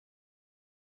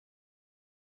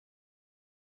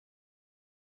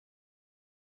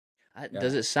Yeah.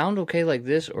 Does it sound okay like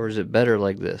this, or is it better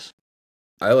like this?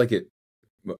 I like it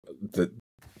the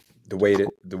the way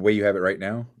you have it right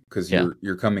now, because Yeah.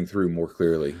 you're coming through more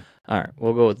clearly. All right,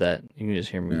 we'll go with that. You can just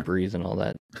hear me Yeah. breathe and all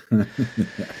that.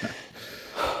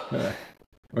 Yeah.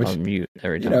 I'll Which, mute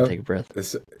every you time I know, take a breath.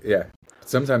 yeah.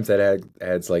 Sometimes that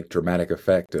adds like dramatic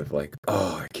effect of like,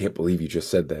 oh, I can't believe you just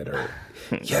said that, or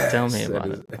Tell me yes, that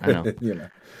about is, it. I know. you know.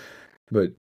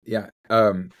 But yeah,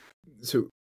 so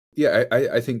yeah,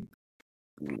 I think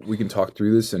we can talk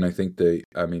through this, and I think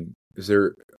I mean,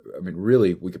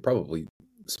 really, we could probably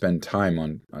spend time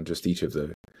on just each of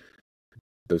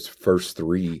those first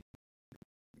three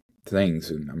things,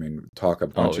 and I mean, talk a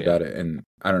bunch about it. And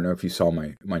I don't know if you saw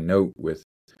my note with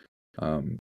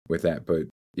that, but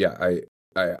yeah,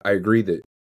 I agree that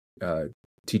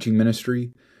teaching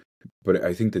ministry, but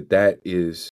I think that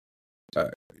is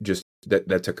just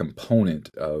that's a component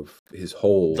of his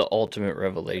whole The ultimate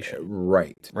revelation,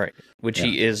 right? Which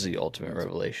he is the ultimate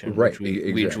revelation, right?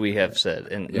 which we have said.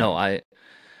 And no, I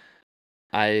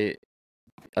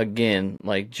again,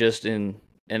 like, just in,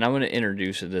 and I'm going to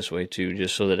introduce it this way too,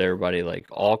 just so that everybody, like,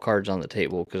 all cards on the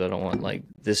table, because I don't want, like,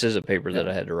 this is a paper that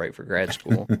I had to write for grad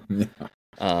school.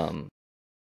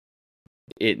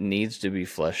 It needs to be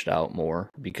fleshed out more,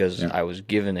 because I was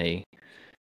given a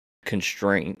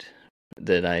constraint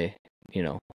that I,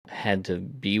 had to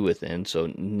be within.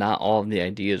 So not all of the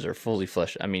ideas are fully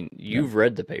fleshed. I mean, you've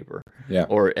read the paper,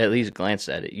 or at least glanced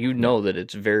at it. You know that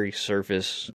it's very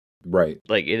surface. Right.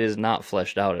 Like, it is not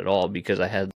fleshed out at all, because I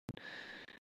had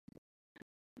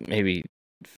maybe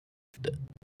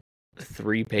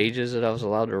 3 pages that I was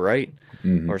allowed to write,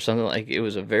 or something. Like, it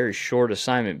was a very short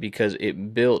assignment, because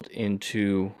it built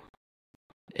into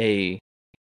a,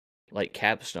 like,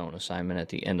 capstone assignment at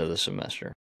the end of the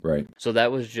semester. Right. So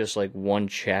that was just like one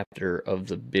chapter of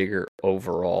the bigger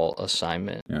overall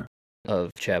assignment of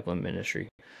chaplain ministry.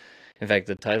 In fact,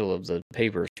 the title of the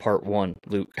paper is Part 1,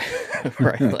 Luke.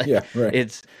 Right? Like, right.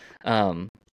 It's, but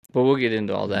we'll get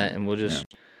into all that, and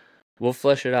we'll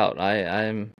flesh it out.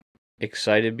 I'm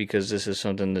excited, because this is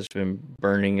something that's been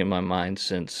burning in my mind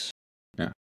since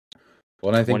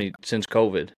well, I think since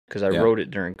COVID, because I wrote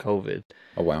it during COVID.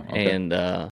 Oh wow! Okay.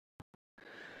 And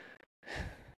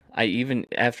I even,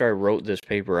 after I wrote this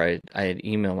paper, I had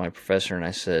emailed my professor, and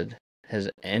I said, "Has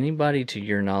anybody, to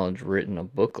your knowledge, written a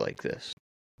book like this?"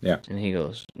 Yeah. And he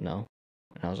goes, "No."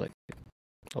 And I was like,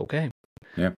 "Okay."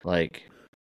 Yeah. Like.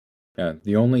 Yeah.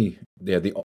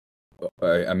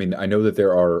 I mean, I know that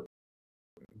there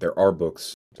are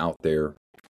books out there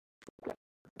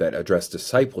that address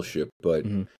discipleship, but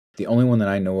the only one that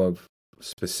I know of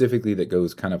specifically that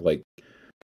goes kind of like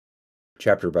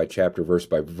chapter by chapter, verse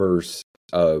by verse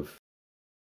of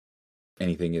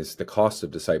anything is The Cost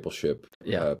of Discipleship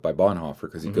by Bonhoeffer,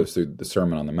 because he goes through the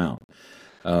Sermon on the Mount.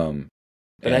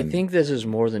 But I think this is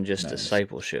more than just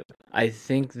discipleship. I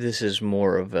think this is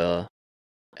more of a,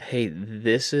 hey,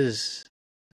 this is,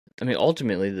 I mean,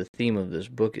 ultimately the theme of this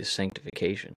book is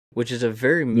sanctification, which is a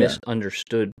very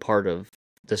misunderstood part of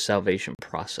the salvation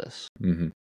process.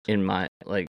 In my,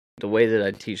 like, the way that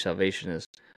I teach salvation is,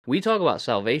 we talk about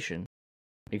salvation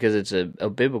because it's a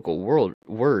biblical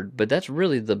word, but that's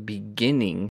really the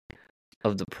beginning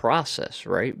of the process,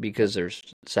 right? Because there's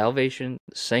salvation,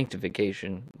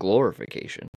 sanctification,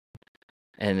 glorification.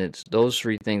 And it's those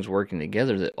three things working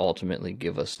together that ultimately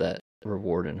give us that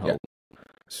reward and hope. Yeah.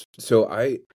 So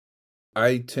I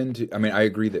tend to, I mean, I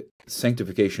agree that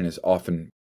sanctification is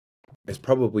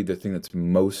probably the thing that's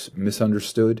most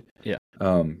misunderstood. Yeah.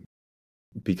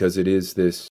 Because it is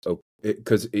this,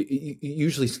 because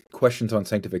usually questions on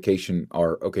sanctification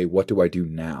are, okay, what do I do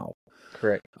now?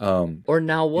 Correct. Or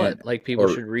now what? Like, people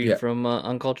should read from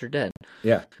Uncultured Dead.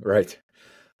 Yeah, right.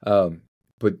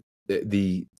 But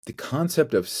the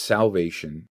concept of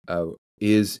salvation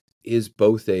is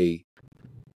both a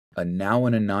now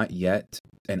and a not yet,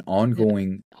 an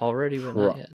ongoing already but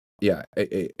not yet. Yeah,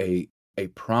 a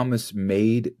promise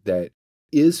made that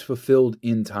is fulfilled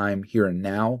in time here and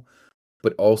now,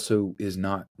 but also is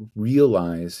not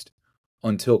realized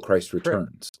until Christ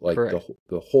returns. Like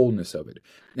the wholeness of it,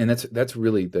 and that's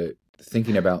really the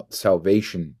thinking about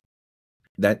salvation.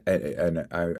 That, and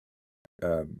I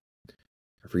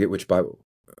forget which Bible.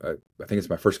 I think it's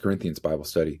my 1 Corinthians Bible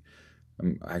study.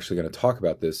 I'm actually going to talk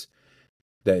about this.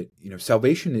 That,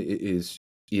 salvation is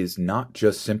not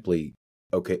just simply,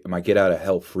 okay, my get out of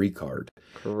hell free card.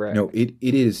 Correct. No, it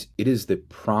is the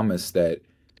promise that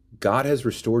God has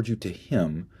restored you to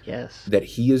Him. Yes. That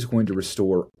He is going to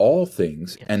restore all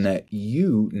things, and that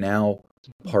you now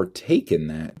partake in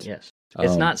that. Yes.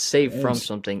 It's not saved from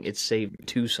something; it's saved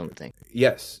to something.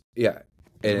 Yes. Yeah.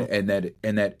 and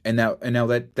now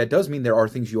that does mean there are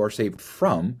things you are saved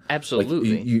from.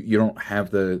 Absolutely. Like you don't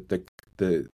have the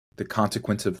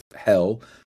consequence of hell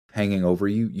hanging over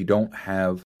you. You don't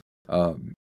have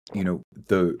the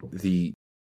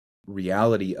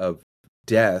reality of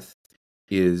death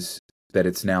is that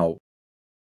it's now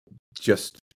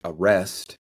just a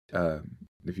rest.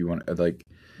 If you want, like,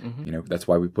 that's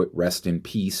why we put rest in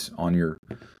peace on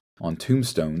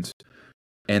tombstones,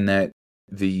 and that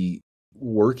the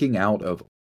working out of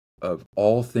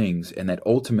all things, and that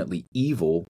ultimately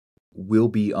evil will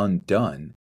be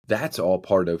undone. That's all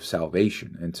part of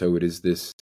salvation, and so it is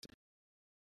this.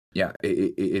 Yeah,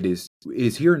 it is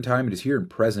here in time. It is here in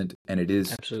present, and it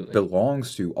is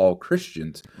belongs to all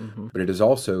Christians. But it is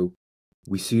also,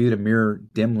 we see it a mirror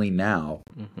dimly now.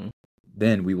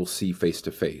 Then we will see face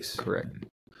to face. Correct.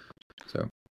 So,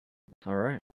 all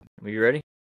right, are you ready?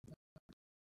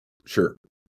 Sure.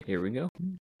 Here we go.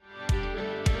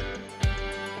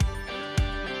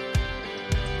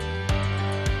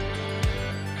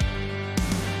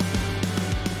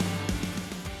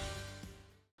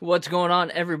 What's going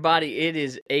on, everybody? It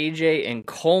is AJ and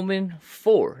Coleman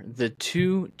for the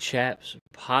Two Chaps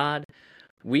Pod.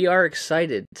 We are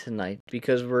excited tonight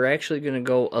because we're actually going to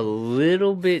go a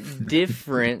little bit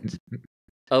different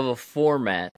of a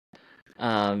format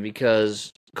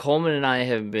because Coleman and I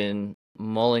have been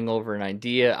mulling over an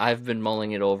idea. I've been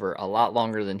mulling it over a lot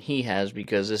longer than he has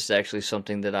because this is actually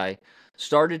something that I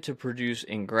started to produce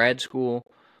in grad school.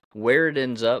 Where it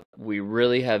ends up, we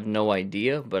really have no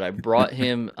idea, but I brought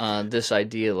him this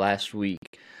idea last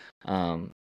week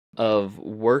of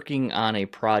working on a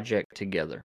project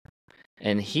together.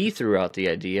 And he threw out the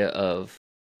idea of,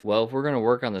 well, if we're going to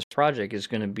work on this project, it's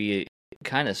going to be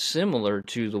kind of similar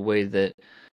to the way that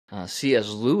C.S.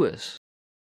 Lewis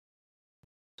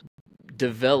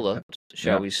developed,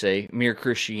 shall we say, Mere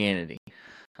Christianity.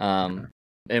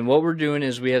 And what we're doing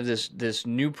is we have this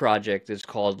new project that's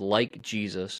called Like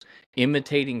Jesus,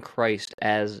 Imitating Christ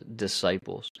as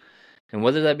Disciples. And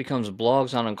whether that becomes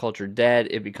blogs on Uncultured Dad,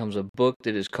 it becomes a book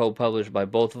that is co-published by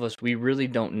both of us, we really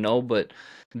don't know. But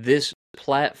this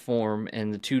platform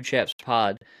and the Two Chaps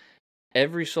Pod,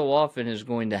 every so often is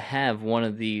going to have one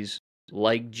of these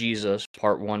Like Jesus,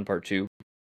 part 1, part 2,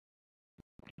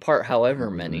 part however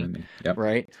many,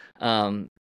 right?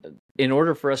 In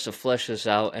order for us to flesh this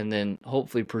out and then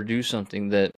hopefully produce something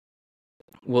that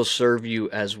will serve you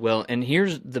as well. And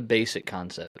here's the basic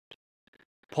concept.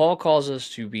 Paul calls us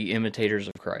to be imitators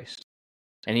of Christ.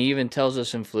 And he even tells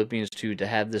us in Philippians 2 to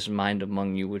have this mind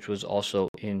among you, which was also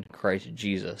in Christ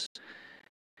Jesus.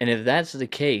 And if that's the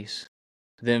case,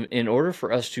 then in order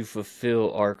for us to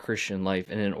fulfill our Christian life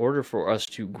and in order for us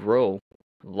to grow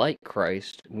like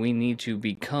Christ, we need to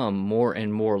become more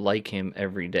and more like him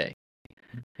every day.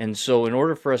 And so in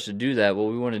order for us to do that, what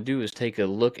we want to do is take a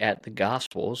look at the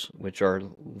Gospels, which are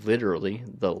literally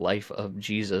the life of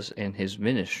Jesus and his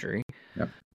ministry,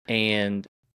 and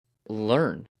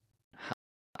learn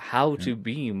how to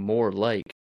be more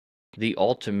like the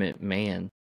ultimate man,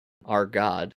 our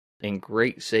God and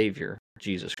great Savior,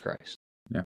 Jesus Christ.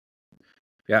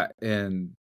 Yeah,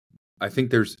 and I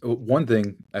think there's one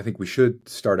thing I think we should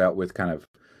start out with kind of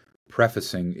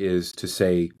prefacing is to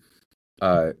say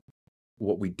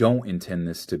what we don't intend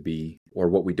this to be, or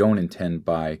what we don't intend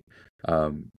by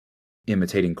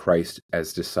imitating Christ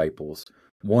as disciples.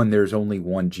 One, there's only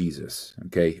one Jesus,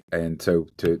 okay? And so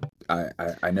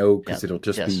I know because it'll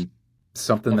just be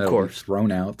something that'll be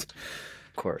thrown out.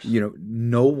 Of course.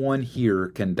 No one here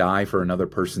can die for another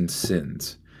person's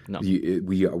sins. No.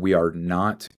 We are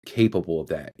not capable of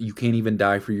that. You can't even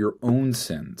die for your own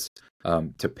sins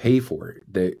to pay for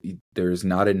it. There's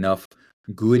not enough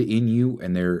good in you,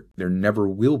 and there never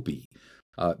will be.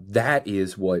 That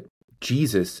is what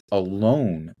Jesus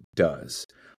alone does.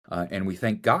 And we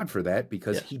thank God for that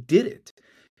because he did it.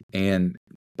 And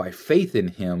by faith in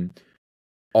him,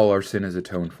 all our sin is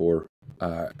atoned for.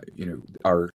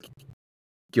 Our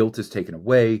guilt is taken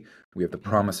away. We have the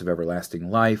promise of everlasting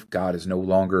life. God is no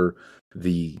longer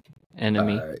the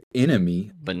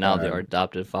enemy, but now our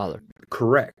adopted Father.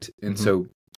 Correct. And so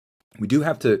we do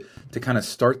have to kind of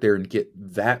start there and get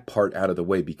that part out of the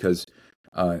way, because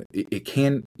it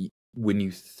can, when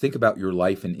you think about your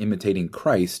life and imitating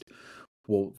Christ,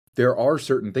 well, there are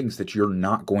certain things that you're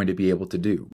not going to be able to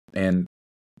do. And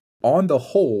on the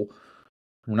whole,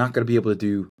 we're not going to be able to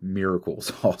do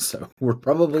miracles also. We're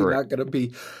probably not going to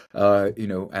be,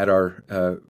 at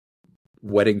our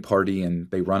wedding party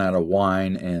and they run out of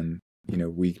wine and,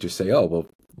 we just say, oh, well,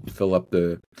 fill up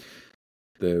the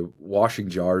the washing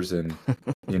jars, and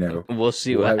we'll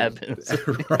see what happens.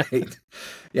 Right.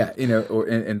 Yeah, or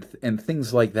and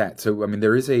things like that. So I mean,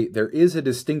 there is a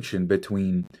distinction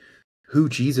between who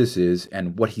Jesus is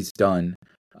and what he's done,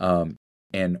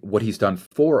 and what he's done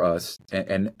for us,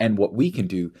 and what we can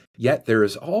do. Yet there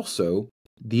is also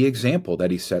the example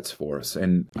that he sets for us,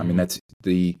 and I mean that's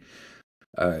the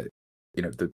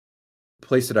the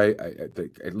place that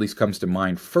that at least comes to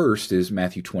mind first is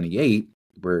Matthew 28,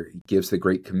 where he gives the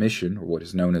Great Commission, or what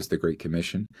is known as the Great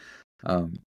Commission.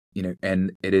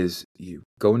 And it is, you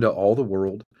go into all the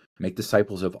world, make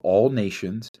disciples of all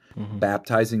nations,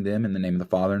 baptizing them in the name of the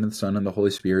Father and of the Son and the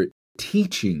Holy Spirit,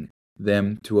 teaching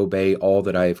them to obey all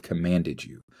that I have commanded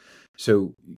you.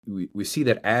 So we see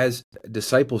that as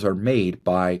disciples are made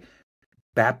by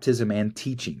baptism and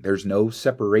teaching. There's no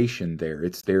separation there.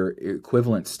 It's their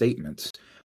equivalent statements.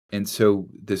 And so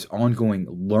this ongoing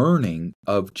learning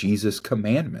of Jesus'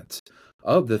 commandments,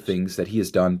 of the things that he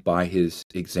has done by his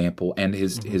example and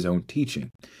his own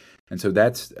teaching. And so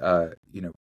that's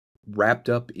wrapped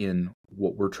up in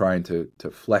what we're trying to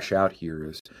flesh out here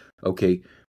is, okay,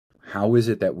 how is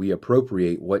it that we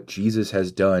appropriate what Jesus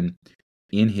has done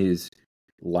in his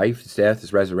life, his death,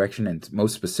 his resurrection, and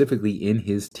most specifically in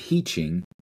his teaching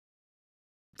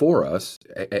for us,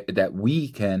 that we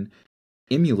can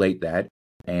emulate that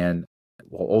and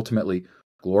ultimately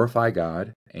glorify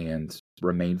God and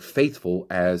remain faithful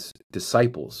as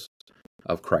disciples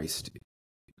of Christ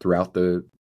throughout the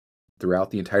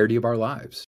entirety of our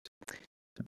lives.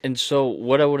 And so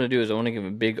what I want to do is I want to give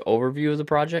a big overview of the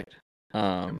project,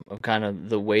 of kind of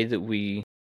the way that we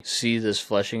see this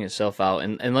fleshing itself out.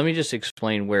 And let me just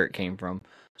explain where it came from.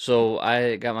 So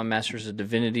I got my Master's of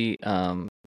Divinity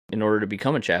in order to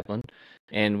become a chaplain,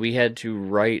 and we had to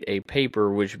write a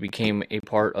paper which became a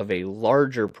part of a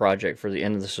larger project for the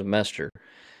end of the semester.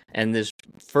 And this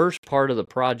first part of the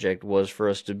project was for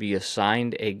us to be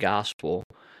assigned a gospel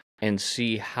and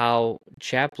see how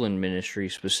chaplain ministry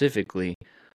specifically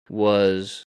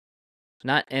was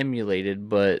not emulated,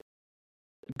 but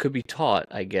could be taught,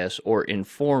 I guess, or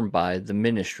informed by the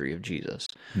ministry of Jesus.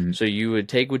 Mm-hmm. So you would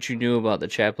take what you knew about the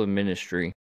chaplain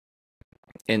ministry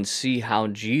and see how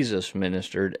Jesus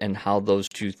ministered and how those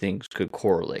two things could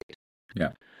correlate.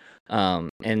 Yeah.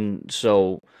 And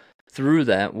so through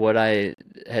that, what I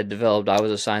had developed, I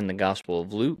was assigned the Gospel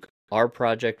of Luke. Our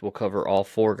project will cover all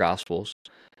 4 Gospels.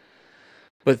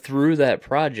 But through that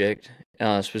project,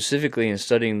 specifically in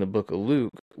studying the book of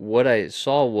Luke, what I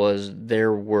saw was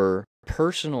there were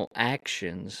personal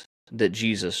actions that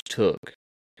Jesus took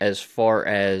as far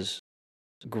as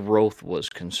growth was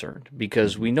concerned,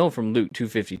 because we know from Luke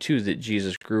 2:52 that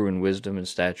Jesus grew in wisdom and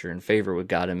stature and favor with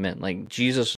God and men. Like,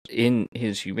 Jesus in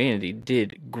his humanity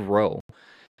did grow.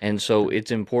 And so it's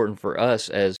important for us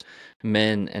as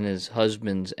men and as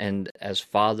husbands and as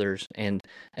fathers and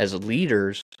as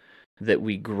leaders that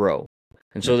we grow.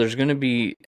 And so there's going to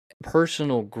be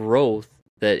personal growth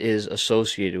that is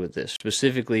associated with this,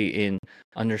 specifically in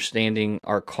understanding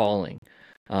our calling,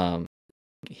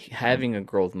 having a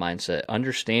growth mindset,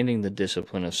 understanding the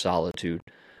discipline of solitude,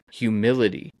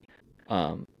 humility,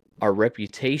 our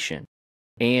reputation,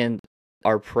 and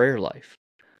our prayer life.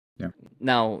 Yeah.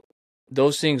 Now,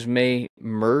 those things may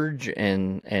merge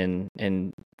and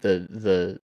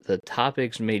the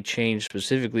topics may change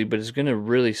specifically, but it's going to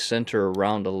really center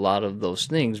around a lot of those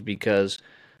things because,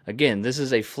 again, this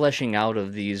is a fleshing out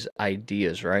of these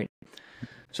ideas, right?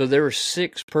 So there were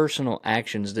 6 personal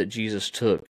actions that Jesus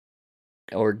took,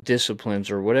 or disciplines,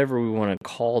 or whatever we want to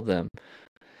call them,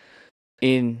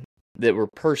 that were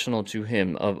personal to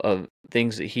him, of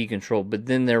things that he controlled. But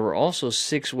then there were also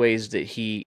 6 ways that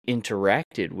he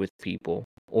interacted with people,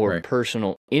 or right,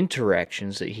 personal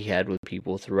interactions that he had with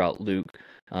people throughout Luke.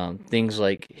 Things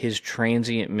like his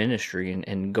transient ministry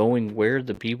and going where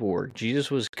the people were.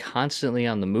 Jesus was constantly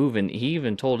on the move, and he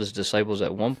even told his disciples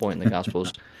at one point in the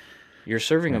Gospels, you're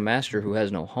serving a master who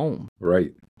has no home.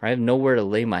 Right. I have nowhere to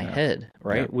lay my head,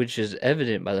 right? Yeah. Which is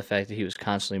evident by the fact that he was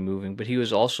constantly moving, but he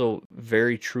was also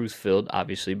very truth-filled,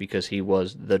 obviously, because he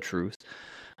was the truth.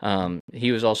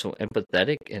 He was also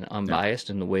empathetic and unbiased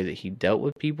in the way that he dealt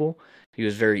with people. He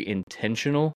was very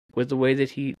intentional with the way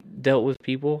that he dealt with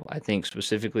people. I think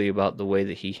specifically about the way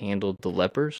that he handled the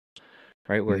lepers,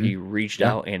 right? Where he reached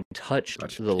out and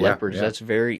touched the lepers. Yeah. That's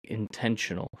very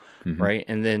intentional, right?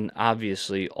 And then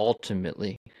obviously,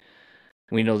 ultimately,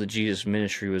 we know that Jesus'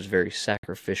 ministry was very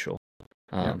sacrificial,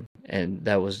 and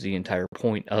that was the entire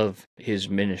point of his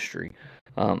ministry.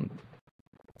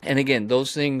 And again,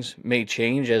 those things may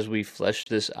change as we flesh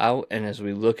this out and as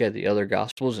we look at the other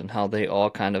Gospels and how they all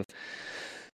kind of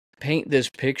paint this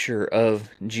picture of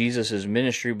Jesus's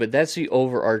ministry, but that's the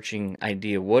overarching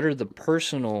idea. What are the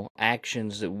personal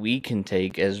actions that we can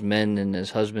take as men and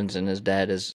as husbands and as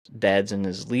dads and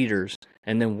as leaders?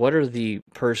 And then what are the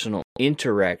personal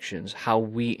interactions, how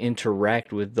we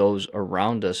interact with those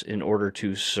around us in order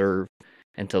to serve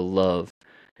and to love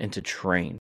and to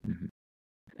train? Mm-hmm.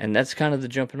 And that's kind of the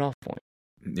jumping off point.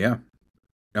 Yeah.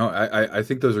 No, I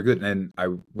think those are good. And I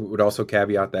would also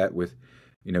caveat that with,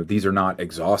 these are not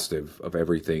exhaustive of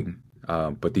everything,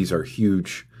 but these are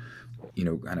huge,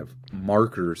 kind of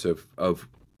markers of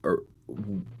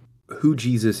who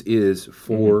Jesus is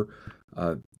for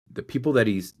the people that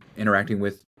he's interacting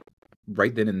with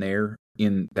right then and there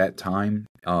in that time.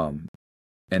 And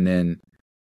then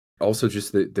also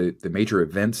just the major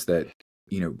events that,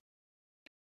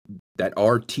 that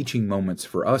are teaching moments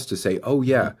for us to say, oh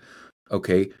yeah,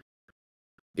 okay,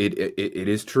 it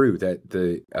is true that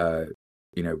the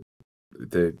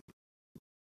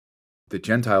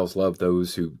Gentiles love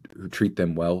those who treat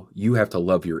them well. You have to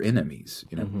love your enemies,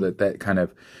 that kind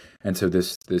of, and so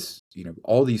this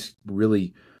all these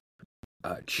really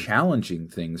challenging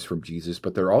things from Jesus,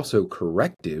 but they're also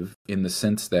corrective in the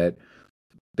sense that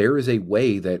there is a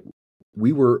way that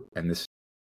we were, and this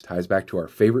ties back to our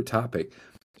favorite topic,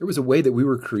 there was a way that we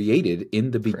were created in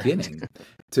the beginning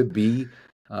to be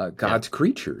God's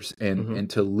creatures and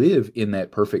to live in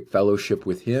that perfect fellowship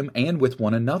with him and with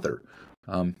one another.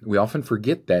 We often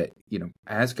forget that,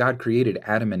 as God created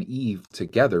Adam and Eve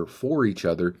together for each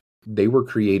other, they were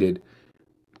created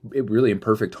really in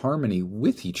perfect harmony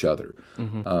with each other.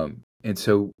 And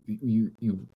so you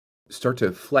start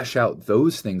to flesh out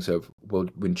those things of, well,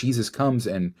 when Jesus comes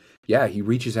and he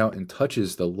reaches out and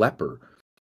touches the leper,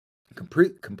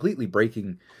 completely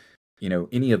breaking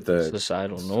any of the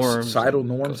societal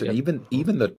norms and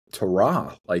even the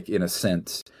Torah, like in a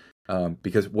sense,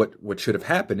 because what should have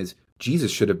happened is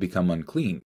Jesus should have become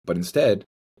unclean, but instead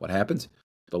what happens?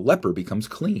 The leper becomes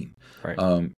clean, right?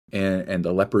 And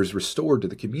the leper is restored to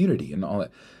the community and all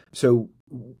that. So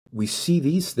we see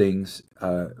these things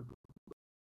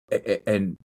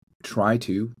and try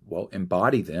to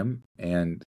embody them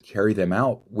and carry them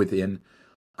out within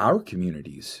our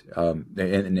communities,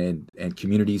 and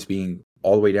communities being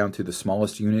all the way down to the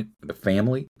smallest unit, the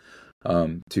family,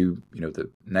 to the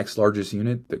next largest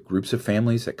unit, the groups of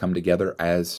families that come together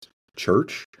as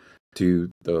church,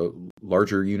 to the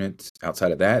larger units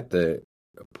outside of that, the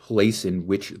place in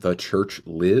which the church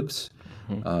lives,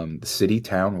 the city,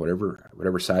 town,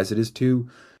 whatever size it is, to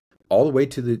all the way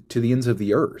to the ends of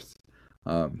the earth.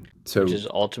 So, which is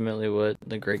ultimately what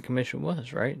the Great Commission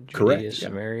was, right? Correct. Judea,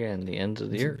 Samaria, and the ends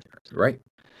of the earth. Right.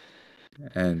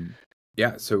 And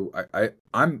so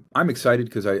I'm excited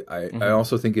because I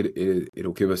also think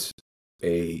it'll give us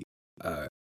a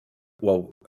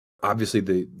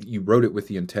obviously you wrote it with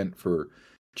the intent for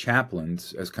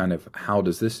chaplains as kind of how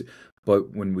does this,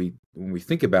 but when we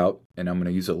think about, and I'm going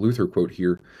to use a Luther quote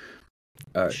here,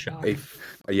 and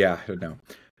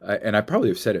I probably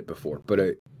have said it before, but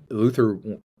Luther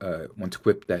once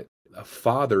quipped that a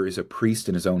father is a priest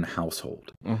in his own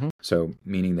household. So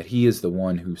meaning that he is the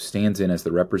one who stands in as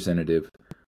the representative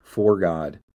for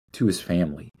God to his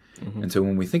family. And so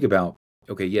when we think about,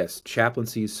 okay, yes,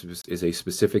 chaplaincy is a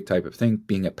specific type of thing.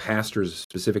 Being a pastor is a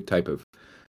specific type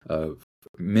of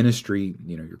ministry.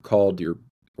 You're called, you're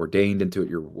ordained into it,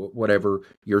 you're whatever,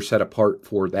 you're set apart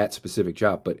for that specific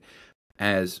job. But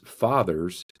as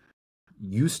fathers,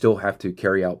 you still have to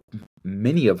carry out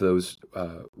many of those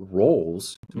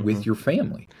roles with your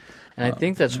family. And I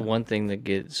think that's one thing that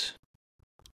gets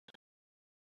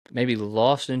maybe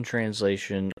lost in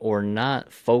translation or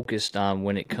not focused on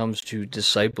when it comes to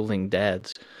discipling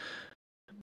dads.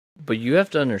 But you have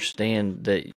to understand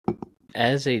that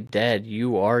as a dad,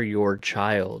 you are your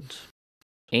child's,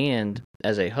 and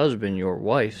as a husband, your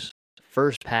wife's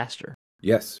first pastor.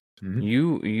 Yes.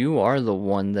 You are the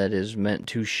one that is meant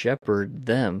to shepherd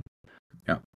them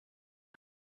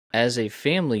as a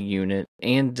family unit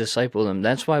and disciple them.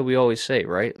 That's why we always say,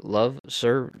 right? Love,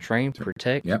 serve, train,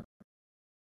 protect. Yeah.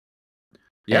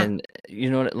 And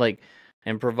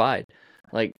and provide.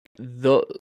 Like, the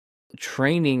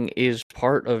training is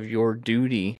part of your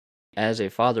duty as a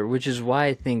father, which is why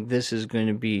I think this is going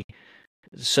to be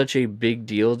such a big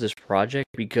deal, this project,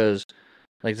 because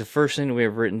like the first thing that we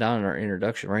have written down in our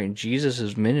introduction, right?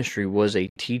 Jesus' ministry was a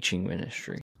teaching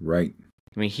ministry. Right.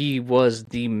 I mean, he was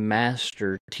the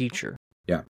master teacher.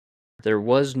 Yeah. There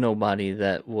was nobody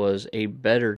that was a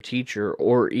better teacher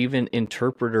or even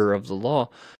interpreter of the law,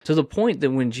 to the point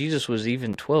that when Jesus was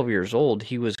even 12 years old,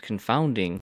 he was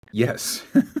confounding yes.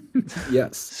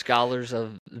 scholars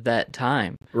of that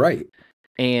time. Right.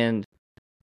 And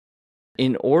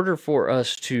in order for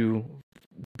us to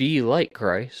be like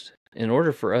Christ, in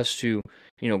order for us to,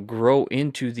 grow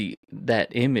into that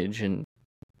image and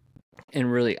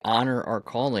really honor our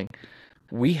calling,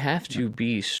 we have to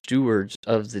be stewards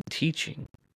of the teaching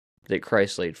that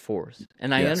Christ laid forth.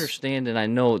 And I understand and I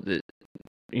know that,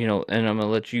 and I'm going to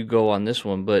let you go on this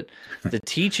one, but the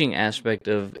teaching aspect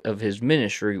of his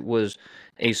ministry was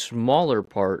a smaller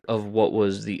part of what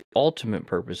was the ultimate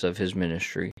purpose of his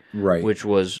ministry, right? Which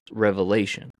was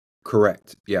revelation.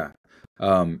 Correct. Yeah.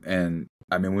 And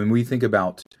I mean, when we think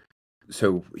about,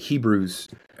 so Hebrews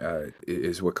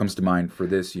is what comes to mind for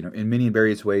this, in many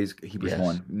various ways, Hebrews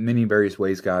 1, many various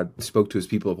ways God spoke to his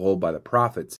people of old by the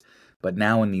prophets, but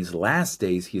now in these last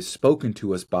days, he has spoken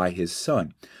to us by his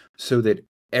Son, so that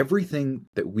everything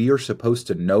that we are supposed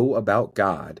to know about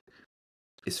God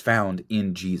is found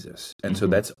in Jesus. And so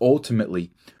that's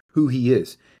ultimately who he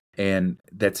is. And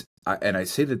I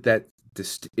say that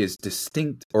is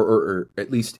distinct, or at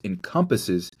least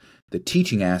encompasses the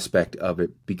teaching aspect of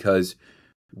it, because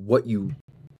what you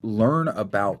learn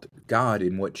about God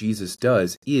and what Jesus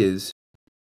does is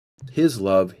his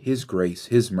love, his grace,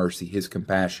 his mercy, his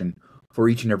compassion for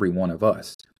each and every one of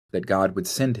us, that God would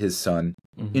send his Son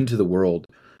into the world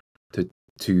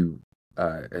to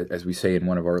as we say in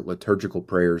one of our liturgical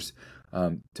prayers,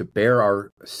 to bear our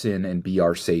sin and be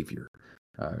our Savior.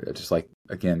 Just like,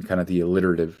 again, kind of the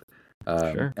alliterative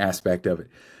aspect of it.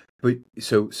 But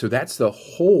so that's the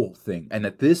whole thing, and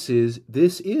that this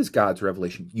is God's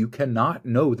revelation. You cannot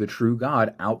know the true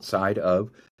God outside of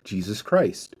Jesus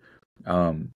Christ,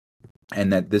 and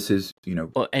that this is,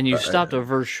 Well, and you stopped a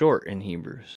verse short in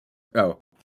Hebrews. Oh,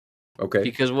 okay.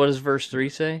 Because what does verse 3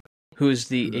 say? Who is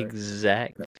the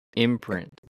exact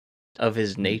imprint of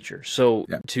his nature. So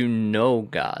to know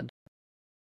God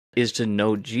is to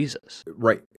know Jesus.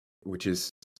 Right, which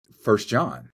is 1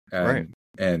 John. Right.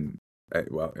 And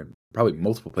probably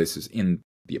multiple places in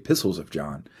the epistles of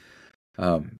John.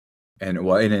 And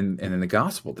in the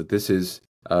gospel, that this is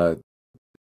that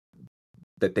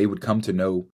they would come to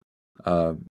know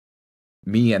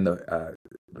me and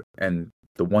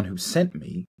the one who sent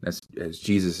me, as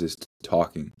Jesus is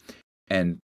talking,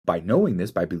 and by knowing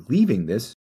this, by believing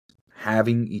this,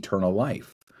 having eternal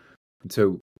life. And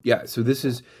so this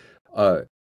is the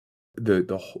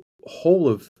whole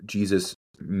of Jesus'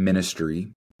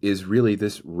 ministry is really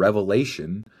this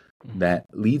revelation that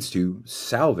leads to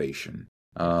salvation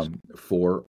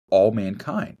for all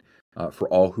mankind, for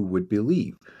all who would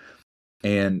believe.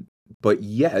 But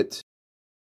yet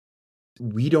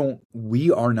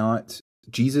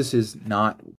Jesus is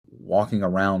not walking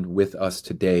around with us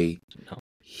today,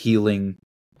 healing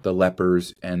the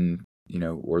lepers and,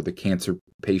 or the cancer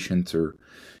patients, or,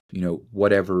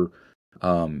 whatever,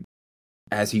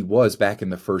 as he was back in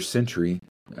the first century,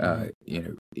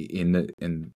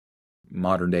 in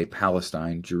modern day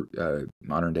Palestine,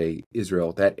 modern day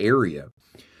Israel, that area.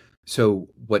 So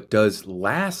what does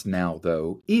last now,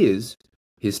 though, is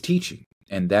his teaching.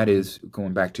 And that is,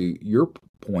 going back to your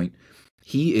point,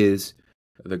 he is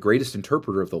the greatest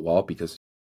interpreter of the law because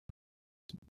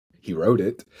he wrote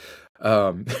it,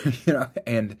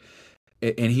 and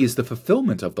he is the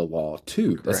fulfillment of the law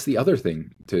too. Correct. That's the other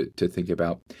thing to think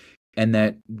about, and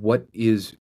that what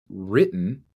is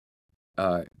written,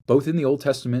 both in the Old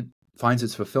Testament, finds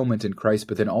its fulfillment in Christ,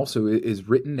 but then also is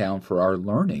written down for our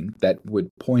learning that would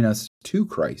point us to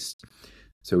Christ.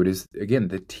 So it is, again,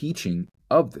 the teaching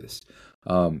of this.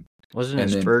 Wasn't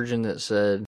it Spurgeon that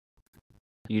said,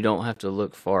 you don't have to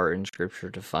look far in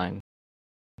Scripture to find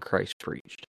Christ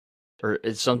preached? Or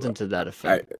it's something to that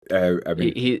effect. I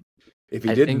mean, if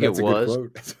he didn't, that's a good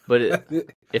quote. But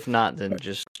if not, then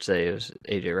just say it was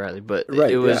A.J. Riley. But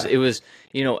it was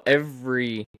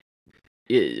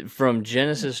from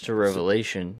Genesis to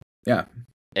Revelation,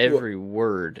 every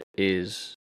word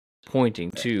is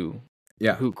pointing to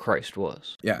who Christ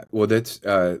was. Yeah, well, that's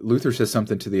Luther says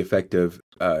something to the effect of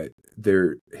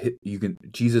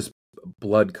Jesus'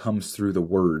 blood comes through the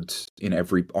words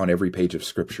on every page of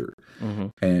Scripture,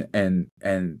 and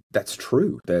that's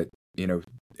true. That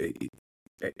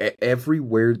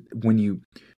everywhere when you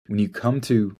come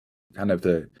to kind of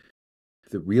the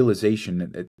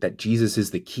realization that Jesus is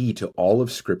the key to all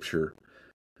of Scripture,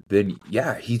 then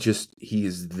he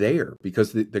is there,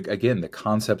 because again the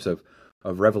concepts of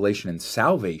revelation and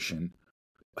salvation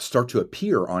start to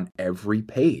appear on every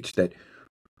page, that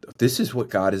this is what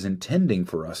God is intending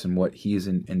for us and what he is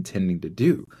intending to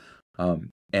do.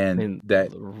 That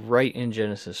right in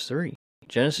Genesis 3.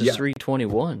 Genesis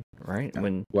 3:21, right?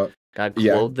 When God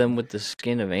clothed them with the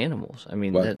skin of animals. I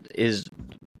mean, that is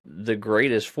the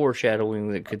greatest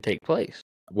foreshadowing that could take place.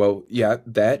 Well, yeah,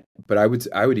 that. But I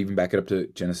would even back it up to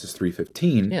Genesis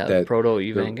 3:15. Yeah, That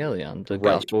proto-evangelion, the right,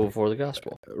 gospel before the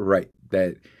gospel. right.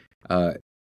 That uh,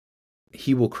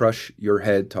 he will crush your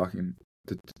head, talking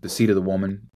to the seed of the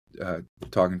woman,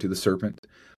 talking to the serpent.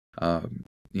 And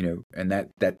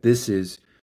that this is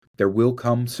there will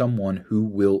come someone who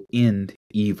will end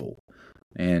evil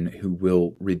and who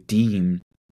will redeem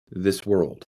this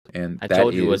world, and I that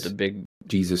told you what is the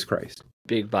Jesus Christ.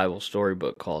 big Bible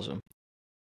storybook calls him.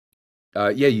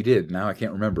 Yeah, you did. Now I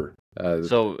can't remember.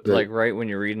 So, like, right when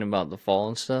you're reading about the fall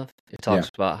and stuff, it talks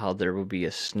about how there will be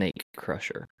a snake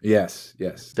crusher. Yes,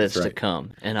 that's right. to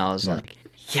come. And I was like,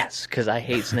 yes, because I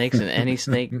hate snakes, and any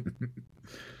snake,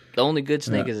 the only good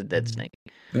snake is a dead snake.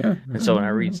 Yeah. And so when I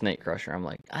read snake crusher, I'm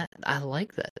like, I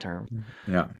like that term.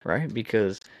 Yeah. Right?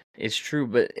 Because it's true,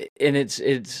 but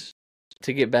it's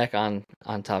to get back on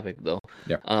topic though.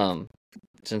 Yeah.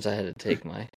 Since I had to take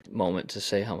my moment to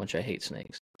say how much I hate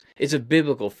snakes. It's a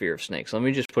biblical fear of snakes. Let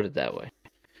me just put it that way.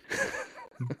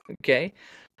 Okay?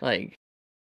 Like,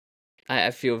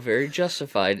 I feel very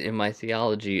justified in my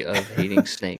theology of hating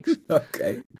snakes.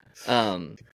 Okay.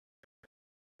 But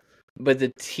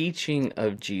the teaching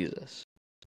of Jesus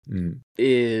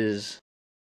is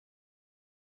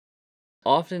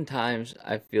oftentimes,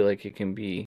 I feel like it can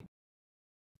be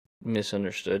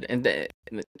misunderstood. And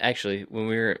actually, when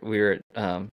we were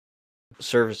at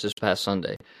service this past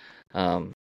Sunday,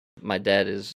 my dad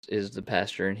is the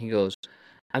pastor, and he goes,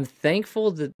 "I'm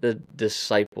thankful that the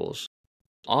disciples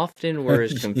often were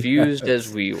as confused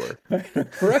as we were."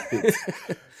 Right.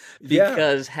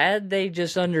 Because had they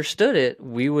just understood it,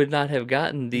 we would not have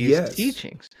gotten these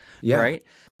teachings. Right?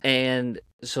 And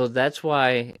so that's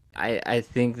why I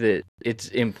think that it's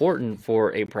important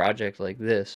for a project like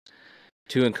this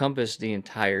to encompass the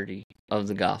entirety of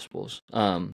the Gospels.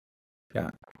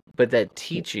 But that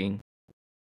teaching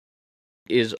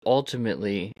is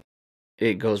ultimately,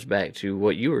 it goes back to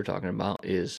what you were talking about,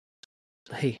 is,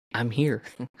 hey, I'm here.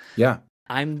 Yeah.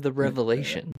 I'm the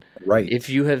revelation. Right. If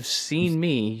you have seen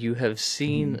me, you have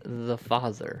seen the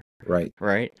Father. Right.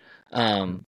 Right?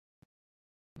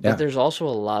 But there's also a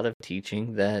lot of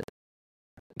teaching that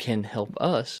can help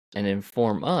us and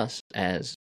inform us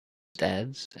as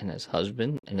dads and as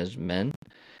husbands and as men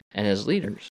and as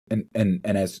leaders. And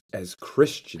as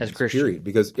Christians, period.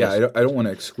 Because I don't want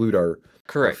to exclude our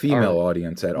female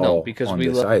audience at all on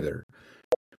this either.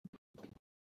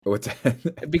 What's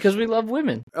that? Because we love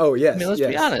women. Oh yes, let's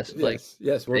be honest.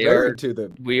 Yes, we're married to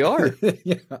them. We are.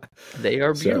 Yeah. They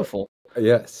are beautiful. So,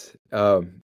 yes,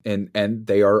 and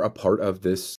they are a part of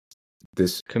this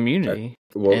community.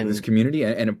 This community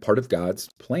and a part of God's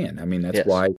plan. I mean, that's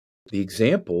why the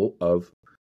example of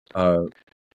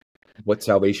what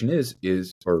salvation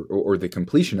is or the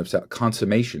completion of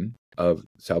consummation of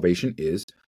salvation is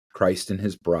Christ and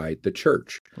His bride, the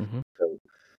church. So,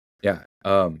 yeah.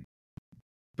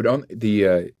 But on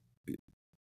the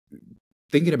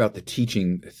thinking about the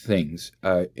teaching things,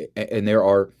 and there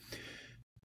are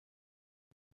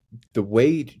the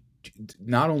way,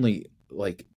 not only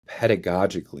like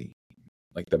pedagogically,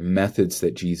 like the methods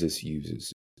that Jesus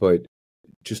uses, but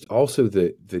just also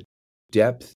the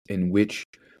depth in which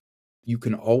you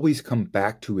can always come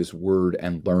back to His word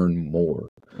and learn more.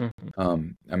 I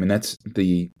mean, that's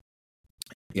the,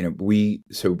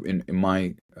 so in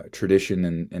my tradition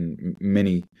and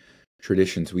many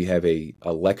traditions, we have a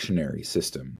lectionary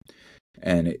system,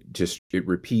 and it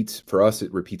repeats. For us,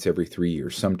 it repeats every 3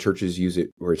 years. Some churches use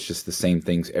it where it's just the same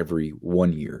things every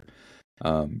 1 year.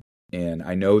 And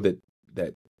I know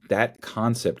that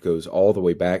concept goes all the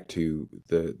way back to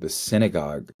the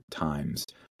synagogue times,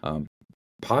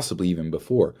 possibly even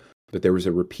before. But there was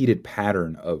a repeated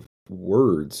pattern of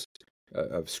words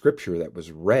of scripture that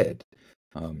was read.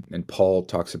 And Paul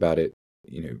talks about it,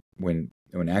 when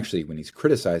he's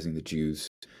criticizing the Jews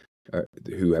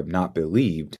who have not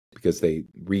believed because they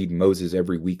read Moses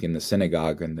every week in the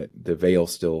synagogue and the veil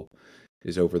still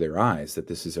is over their eyes, that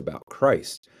this is about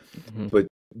Christ. But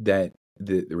that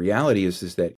the reality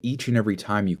is that each and every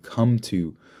time you come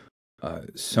to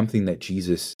something that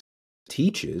Jesus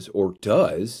teaches or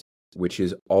does, which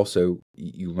is also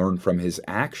you learn from His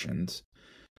actions,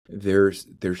 there's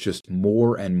just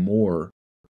more and more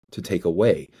to take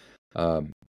away.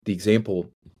 The example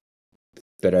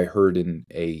that I heard in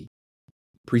a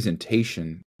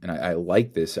presentation, and I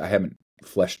like this, I haven't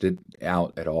fleshed it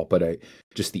out at all, but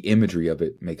just the imagery of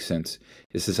it makes sense,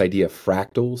 is this idea of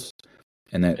fractals,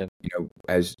 and that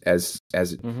as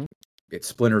it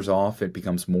splinters off, it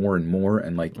becomes more and more,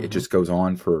 and it just goes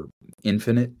on for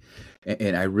infinite.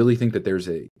 And I really think that there's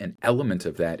an element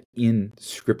of that in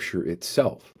Scripture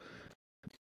itself.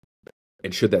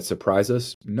 And should that surprise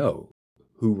us? No.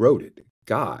 Who wrote it?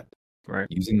 God. Right.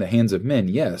 Using the hands of men,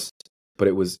 yes, but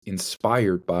it was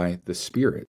inspired by the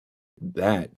Spirit,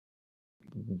 that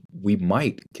we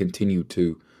might continue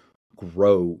to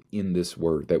grow in this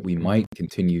word, that we might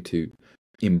continue to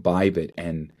imbibe it,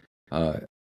 and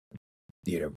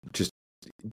just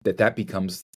that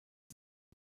becomes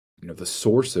the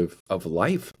source of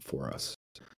life for us.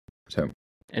 So,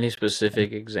 any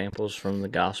specific examples from the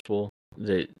gospel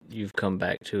that you've come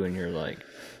back to and you're like,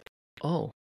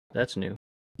 oh, that's new?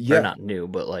 Yeah, or not new,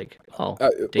 but like,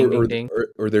 ding, ding, ding.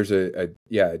 Or there's a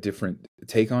different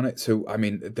take on it. So I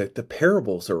mean, the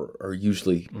parables are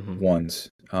usually ones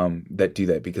that do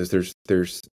that, because there's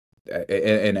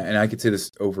and I could say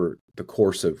this over the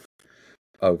course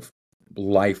of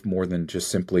life, more than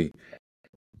just simply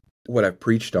what I've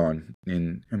preached on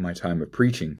in my time of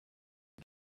preaching,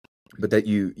 but that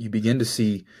you begin to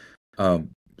see.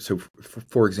 So,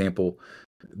 for example,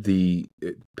 the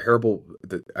parable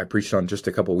that I preached on just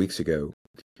a couple of weeks ago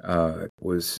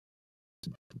was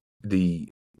the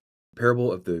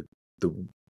parable of the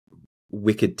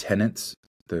wicked tenants,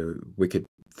 the wicked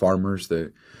farmers,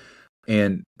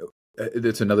 and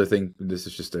it's another thing. This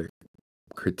is just a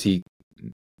critique,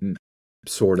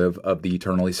 sort of the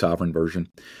eternally sovereign version.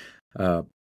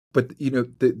 But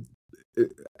in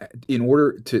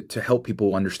order to help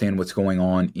people understand what's going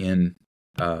on in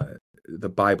the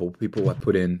Bible, people have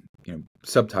put in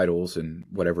subtitles and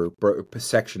whatever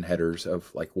section headers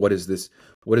of like, what is this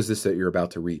that you're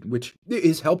about to read, which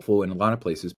is helpful in a lot of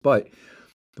places. But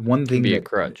the one thing can be a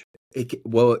crutch. It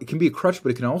can be a crutch,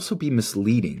 but it can also be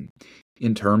misleading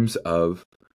in terms of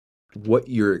what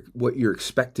you're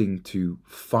expecting to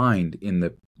find in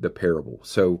the parable.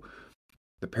 So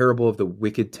the parable of the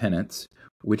wicked tenants,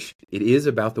 which it is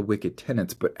about the wicked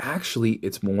tenants, but actually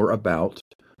it's more about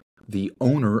the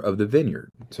owner of the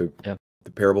vineyard. So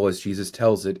the parable, as Jesus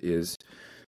tells it, is,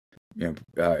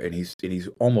 and he's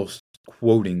almost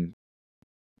quoting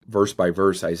verse by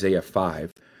verse Isaiah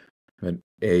 5.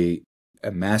 A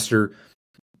master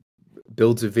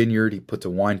builds a vineyard, he puts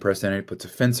a wine press in it, puts a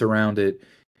fence around it,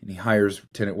 and he hires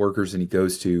tenant workers, and he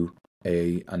goes to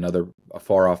a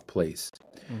far off place.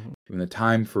 When the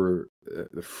time for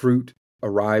the fruit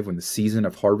arrived, when the season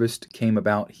of harvest came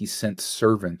about, he sent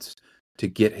servants to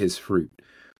get his fruit.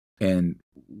 And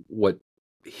what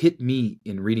hit me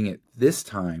in reading it this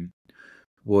time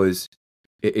was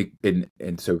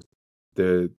and so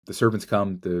the servants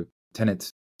come, the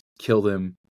tenants kill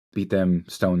them, beat them,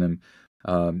 stone them.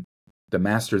 The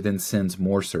master then sends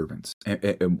more servants.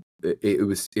 And it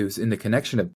was in the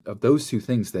connection of those two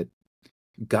things that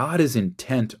God is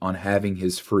intent on having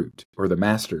his fruit, or the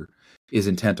master is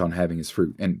intent on having his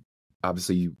fruit. And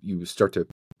obviously you start to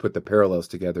put the parallels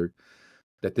together,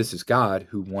 that this is God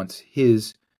who wants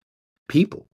his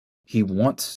people. He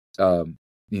wants,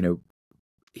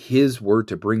 his word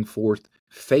to bring forth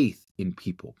faith in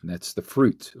people. And that's the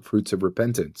fruits of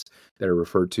repentance that are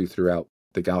referred to throughout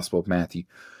the Gospel of Matthew.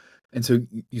 And so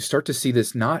you start to see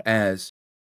this not as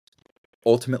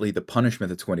ultimately the punishment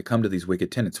that's going to come to these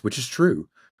wicked tenants, which is true,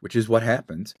 which is what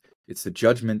happens. It's the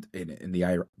judgment, and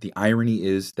the irony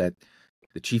is that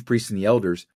the chief priests and the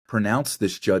elders pronounce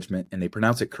this judgment, and they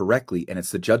pronounce it correctly, and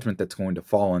it's the judgment that's going to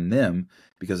fall on them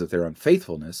because of their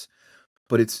unfaithfulness.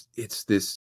 But it's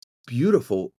this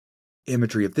beautiful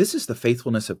imagery of, this is the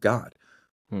faithfulness of God.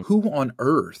 Who on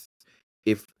earth,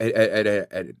 if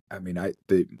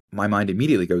my mind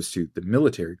immediately goes to the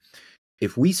military.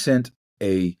 If we sent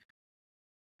a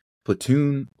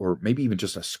platoon, or maybe even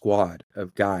just a squad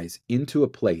of guys, into a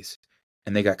place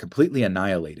and they got completely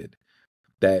annihilated,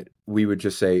 that we would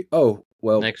just say, oh,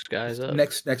 well, next guy's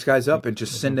up, and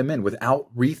just send them in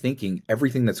without rethinking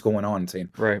everything that's going on and saying,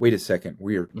 wait a second,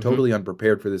 we are totally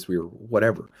unprepared for this. We are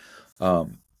whatever,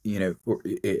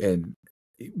 and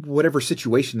whatever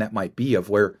situation that might be, of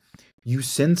where you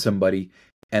send somebody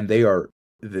and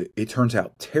it turns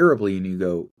out terribly, and you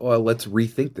go, well, let's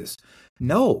rethink this.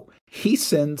 No, he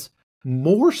sends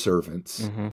more servants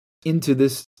into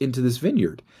this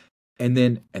vineyard, and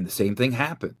the same thing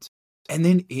happens. And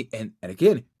then and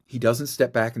again, he doesn't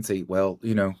step back and say, well,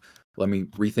 let me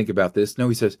rethink about this. No,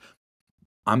 he says,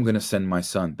 I'm going to send my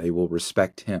son. They will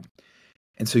respect him.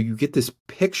 And so you get this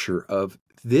picture of,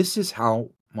 this is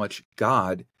how much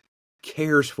God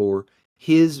cares for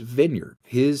his vineyard,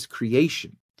 his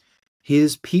creation,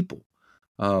 his people,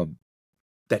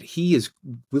 that he is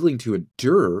willing to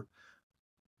endure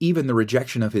even the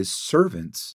rejection of his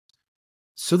servants,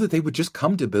 so that they would just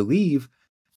come to believe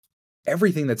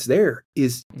everything that's there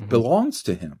belongs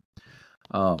to him.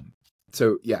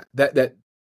 So yeah, that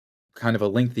kind of a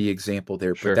lengthy example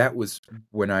there, but that was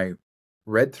when I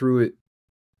read through it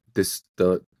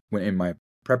in my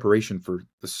preparation for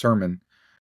the sermon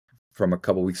from a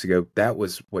couple weeks ago, that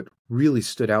was what really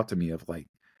stood out to me of like,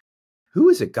 who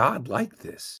is a God like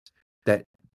this? That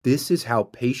this is how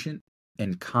patient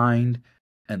and kind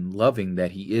and loving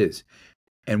that he is.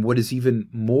 And what is even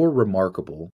more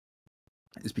remarkable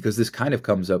is, because this kind of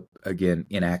comes up again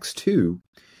in Acts 2,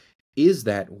 is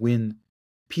that when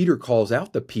Peter calls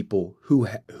out the people who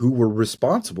were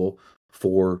responsible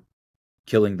for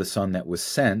killing the son that was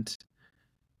sent,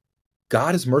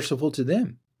 God is merciful to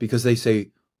them because they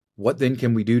say, what then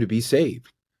can we do to be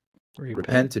saved?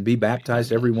 Repent and be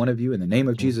baptized, every one of you, in the name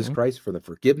of Jesus Christ for the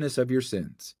forgiveness of your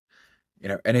sins.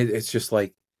 And it's just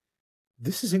like,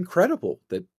 this is incredible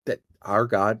that our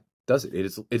God does it.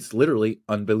 It's literally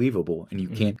unbelievable, and you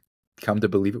can't come to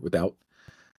believe it without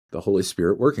the Holy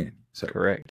Spirit working. So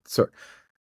correct. So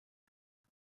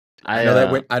I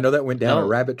know that went down a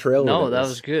rabbit trail. No, that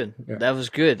was good. Yeah. That was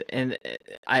good, and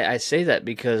I say that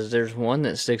because there's one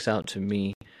that sticks out to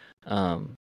me.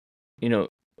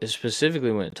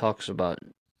 Specifically when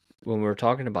we were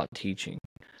talking about teaching.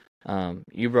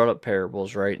 You brought up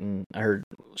parables, right? And I heard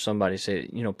somebody say,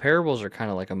 parables are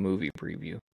kind of like a movie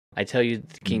preview. I tell you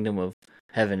the kingdom of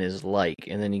heaven is like,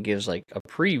 and then he gives like a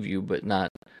preview, but not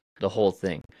the whole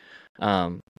thing,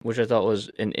 which I thought was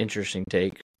an interesting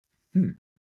take.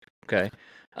 Okay.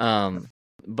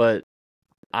 But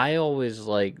I always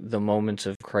like the moments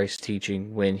of Christ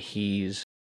teaching when he's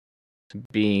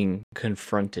being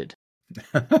confronted.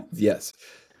 Yes.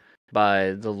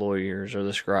 By the lawyers or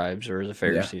the scribes or the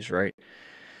Pharisees, yeah. Right?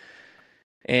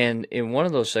 And in one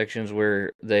of those sections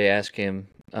where they ask him,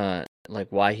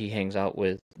 why he hangs out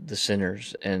with the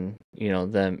sinners and,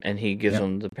 them, and he gives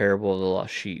them the parable of the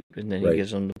lost sheep, and then he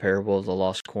gives them the parable of the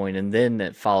lost coin, and then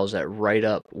that follows that right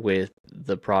up with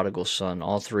the prodigal son,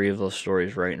 all three of those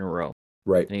stories right in a row.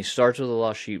 Right. And he starts with the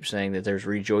lost sheep, saying that there's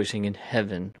rejoicing in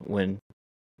heaven when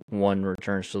one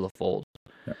returns to the fold.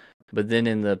 Yeah. But then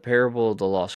in the parable of the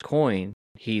lost coin,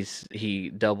 he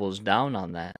doubles down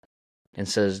on that and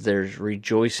says there's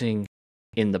rejoicing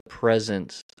in the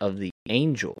presence of the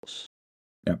angels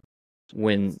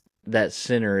when that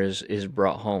sinner is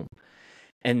brought home.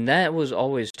 And that was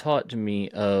always taught to me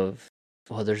of,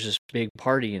 well, there's this big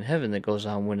party in heaven that goes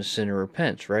on when a sinner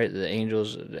repents, right? The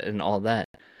angels and all that.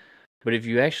 But if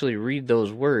you actually read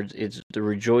those words, it's the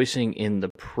rejoicing in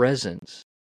the presence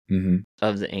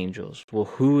of the angels. Well,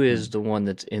 who is the one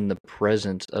that's in the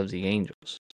presence of the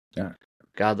angels? Yeah.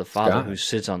 God the Father, who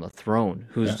sits on the throne,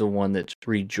 who's the one that's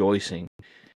rejoicing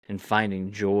and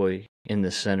finding joy in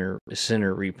the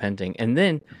sinner repenting. And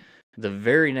then the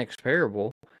very next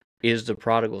parable is the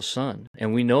prodigal son.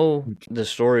 And we know the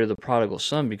story of the prodigal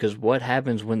son because what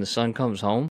happens when the son comes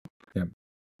home? Yeah.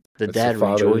 The dad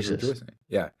rejoices.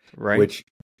 Yeah. Right?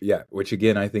 Which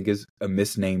again, I think is a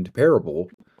misnamed parable.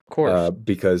 Of course.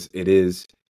 Because it is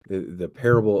the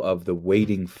parable of the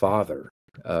waiting father.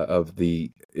 And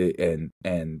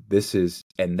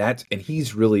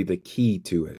he's really the key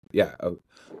to it. Yeah, of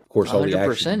course, all the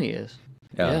action. 100% he is.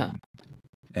 Yeah,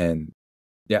 and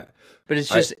yeah, but it's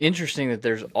just interesting that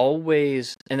there's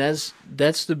always, and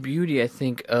that's the beauty, I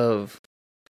think, of,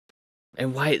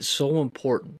 and why it's so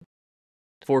important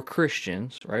for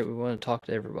Christians, right? We want to talk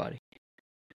to everybody.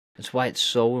 That's why it's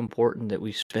so important that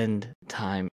we spend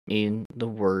time in the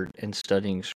Word and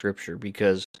studying Scripture,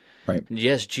 because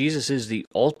yes, Jesus is the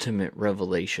ultimate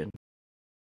revelation,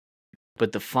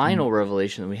 but the final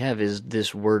revelation that we have is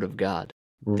this Word of God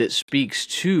that speaks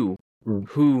to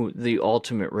who the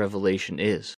ultimate revelation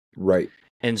is. Right.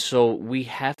 And so we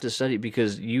have to study,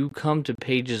 because you come to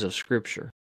pages of Scripture,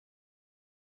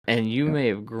 and you may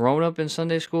have grown up in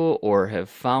Sunday school or have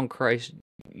found Christ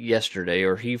yesterday,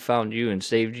 or he found you and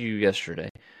saved you yesterday.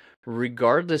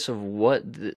 Regardless of what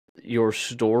your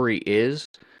story is,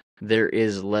 there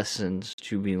is lessons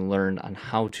to be learned on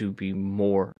how to be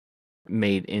more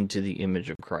made into the image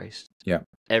of Christ. Yeah.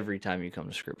 Every time you come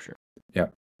to Scripture. Yeah.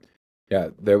 Yeah.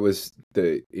 There was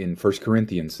in 1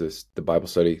 Corinthians, the Bible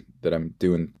study that I'm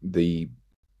doing,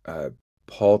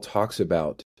 Paul talks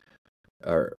about,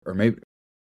 or maybe,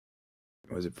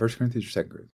 was it 1 Corinthians or 2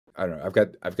 Corinthians? I don't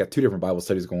know. I've got two different Bible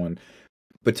studies going,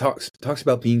 but talks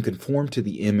about being conformed to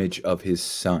the image of his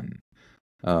Son.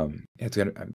 I'm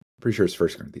pretty sure it's 1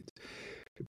 Corinthians.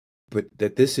 But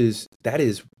that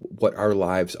is what our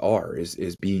lives are,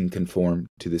 is being conformed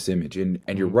to this image. And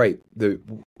you're right. The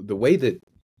way that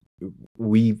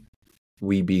we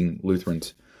being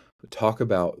Lutherans talk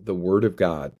about the Word of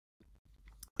God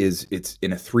it's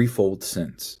in a threefold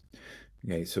sense.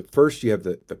 Okay, so first you have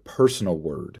the personal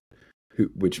Word,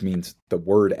 which means the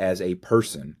Word as a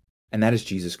person, and that is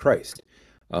Jesus Christ.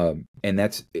 And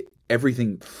that's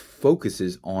everything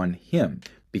focuses on him.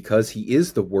 Because he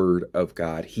is the Word of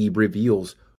God, he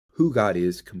reveals who God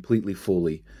is completely,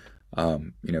 fully.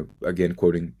 Again,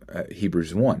 quoting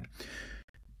Hebrews 1.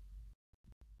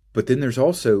 But then there's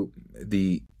also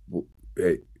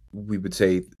we would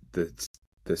say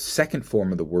the second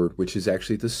form of the word, which is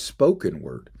actually the spoken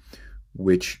word,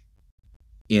 which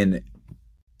in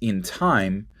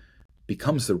time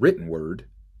becomes the written word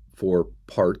for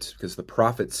parts, because the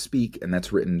prophets speak and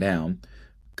that's written down.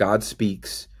 God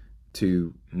speaks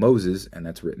to Moses and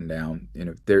that's written down.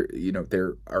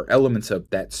 There are elements of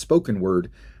that spoken word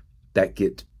that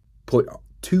get put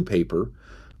to paper,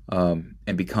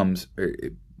 and becomes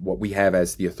what we have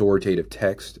as the authoritative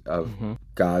text of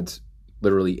God's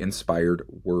literally inspired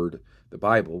word, the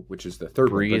Bible, which is the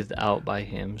third breathed out by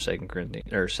him. 2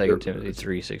 Timothy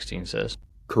 3:16 says.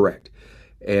 Correct.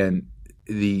 And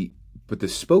but the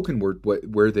spoken word,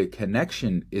 where the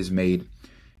connection is made,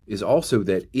 is also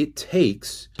that it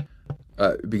takes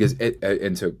because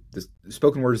and so the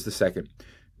spoken word is the second,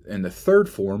 and the third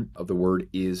form of the word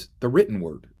is the written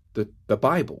word, the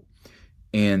Bible.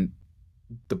 And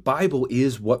the Bible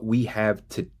is what we have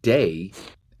today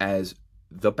as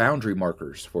the boundary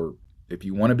markers for if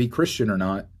you want to be Christian or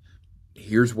not,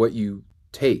 here's what you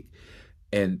take.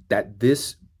 And that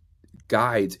this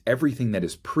guides everything that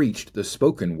is preached, the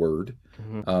spoken word,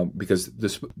 because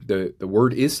the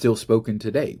word is still spoken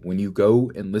today. When you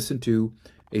go and listen to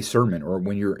a sermon or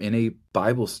when you're in a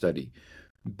Bible study,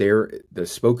 the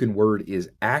spoken word is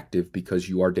active because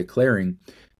you are declaring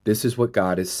this is what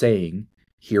God is saying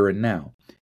here and now.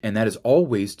 And that is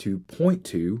always to point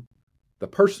to the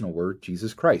personal word,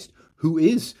 Jesus Christ, who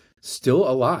is still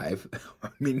alive, I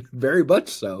mean, very much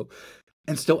so,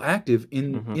 and still active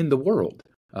in the world.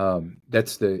 And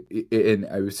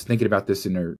I was thinking about this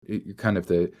in kind of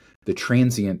the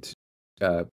transient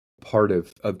part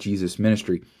of Jesus'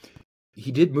 ministry.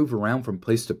 He did move around from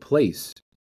place to place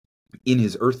in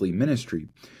his earthly ministry.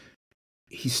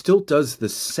 He still does the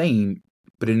same,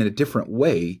 but in a different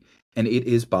way, and it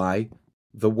is by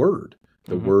the word,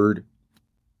 the word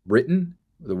written,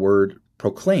 the word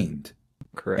proclaimed.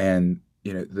 Correct. And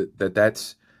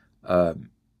that's so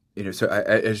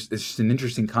it's just an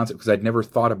interesting concept, because I'd never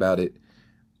thought about it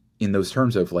in those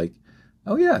terms of like,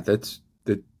 oh yeah, that's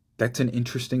an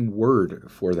interesting word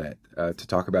for that, to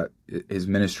talk about his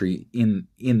ministry in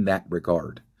that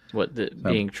regard.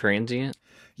 Being transient?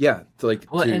 Yeah,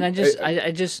 and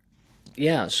I just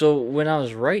yeah. So when I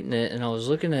was writing it and I was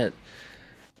looking at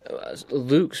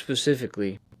Luke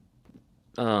specifically,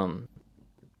 I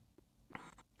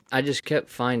just kept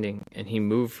finding, and he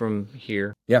moved from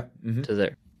here to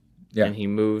there. Yeah. And he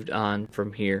moved on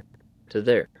from here to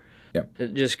there. Yeah.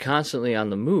 Just constantly on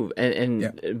the move.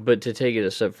 But to take it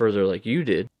a step further like you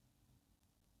did,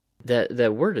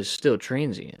 that word is still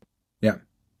transient. Yeah.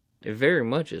 It very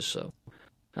much is so.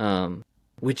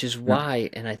 Which is why,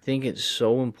 and I think it's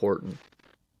so important,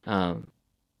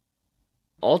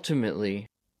 ultimately,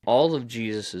 all of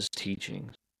Jesus'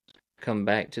 teachings come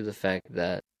back to the fact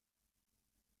that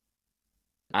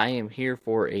I am here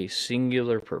for a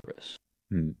singular purpose.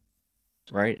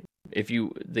 Right?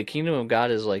 The kingdom of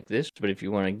God is like this, but if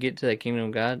you want to get to that kingdom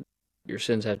of God, your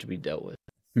sins have to be dealt with.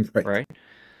 Right?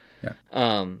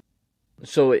 Yeah.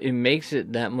 So it makes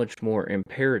it that much more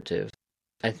imperative,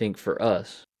 I think, for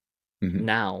us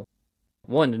now,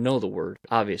 one, to know the word,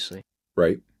 obviously.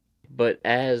 Right. But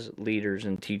as leaders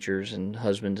and teachers and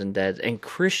husbands and dads and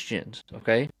Christians,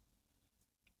 okay?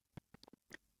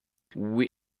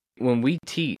 When we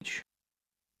teach,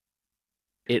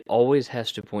 it always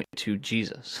has to point to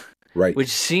Jesus. Right. Which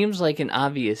seems like an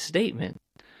obvious statement.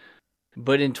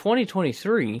 But in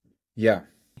 2023,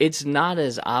 it's not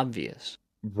as obvious.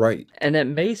 Right. And it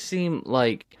may seem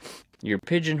like you're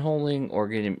pigeonholing or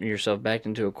getting yourself backed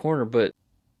into a corner, but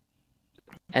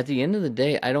at the end of the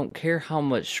day, I don't care how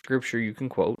much scripture you can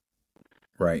quote.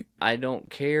 Right. I don't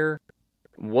care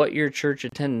what your church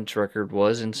attendance record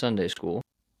was in Sunday school.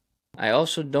 I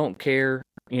also don't care,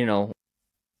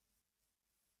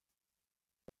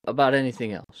 about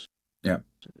anything else. Yeah.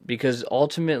 Because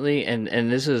ultimately, and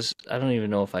this is, I don't even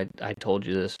know if I told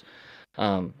you this,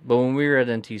 but when we were at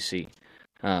NTC,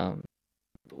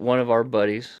 one of our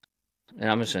buddies, and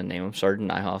I'm just going to name him,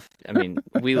 Sergeant Nyhoff. I mean,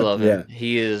 we love him.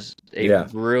 He is a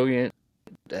brilliant,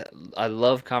 I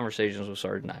love conversations with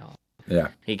Sergeant Nyhoff. Yeah.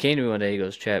 He came to me one day, he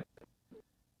goes, Chap,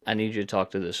 I need you to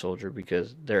talk to this soldier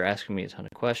because they're asking me a ton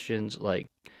of questions.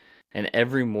 And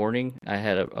every morning I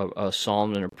had a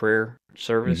psalm and a prayer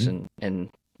service, and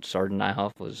Sergeant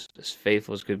Nyhoff was as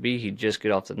faithful as could be. He'd just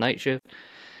get off the night shift,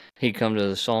 he'd come to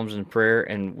the Psalms in prayer,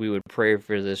 and we would pray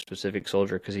for this specific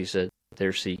soldier because he said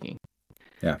they're seeking.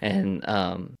 Yeah. And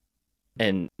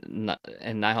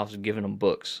Nyhoff's giving them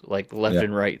books like left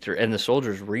and right through, and the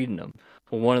soldiers reading them.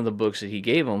 Well, one of the books that he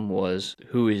gave them was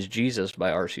 "Who Is Jesus"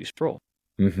 by R.C. Sproul.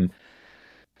 Mm-hmm.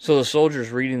 So the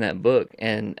soldiers reading that book,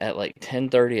 and at like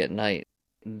 10:30 at night,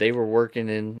 they were working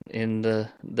in the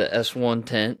S1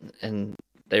 tent, and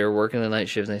they were working the night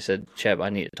shift, and they said, "Chap, I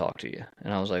need to talk to you."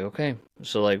 And I was like, "Okay."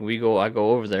 So like I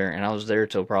go over there, and I was there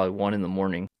till probably 1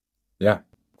 a.m. Yeah.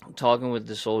 talking with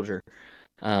the soldier,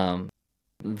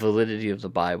 validity of the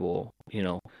Bible,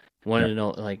 wanted to know,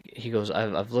 like, he goes,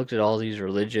 I've looked at all these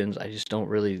religions, I just don't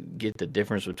really get the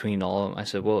difference between all of them. I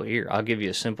said, well, here, I'll give you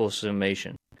a simple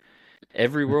summation.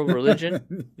 Every world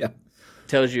religion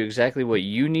tells you exactly what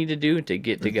you need to do to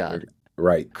get to God.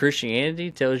 Right.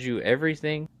 Christianity tells you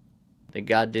everything that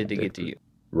God did to get to you.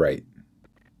 Right.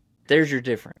 There's your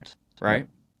difference, right?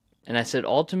 And I said,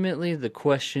 ultimately, the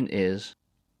question is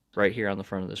right here on the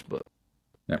front of this book.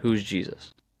 Who's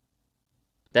Jesus?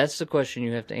 That's the question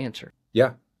you have to answer.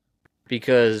 Yeah.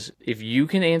 Because if you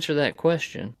can answer that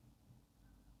question,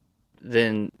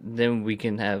 then we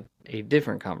can have a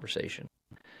different conversation.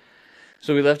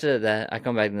 So we left it at that. I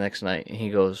come back the next night, and he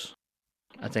goes,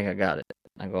 I think I got it.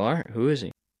 I go, all right, who is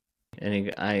he? And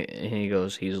he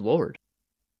goes, he's Lord.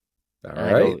 All and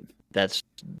right. I go, that's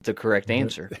the correct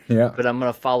answer. Yeah. But I'm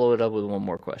going to follow it up with one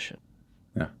more question.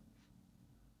 Yeah.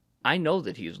 I know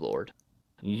that he's Lord.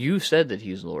 You said that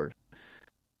he's Lord.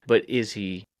 But is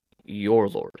he your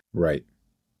Lord? Right.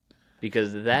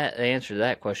 Because that answer to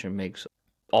that question makes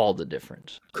all the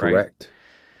difference. Correct.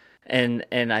 Right?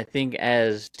 And I think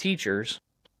as teachers,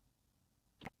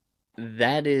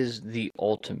 that is the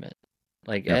ultimate.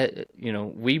 Like,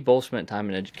 we both spent time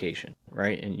in education,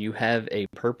 right? And you have a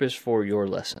purpose for your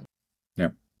lesson. Yeah.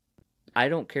 I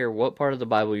don't care what part of the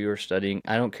Bible you're studying.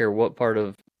 I don't care what part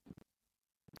of,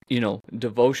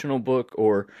 devotional book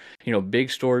or, big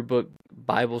storybook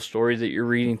Bible story that you're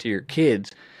reading to your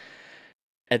kids.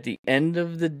 At the end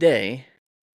of the day,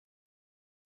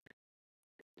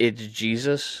 it's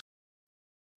Jesus.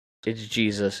 It's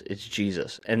Jesus. It's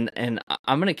Jesus. And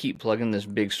I'm going to keep plugging this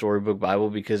big storybook Bible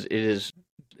because it is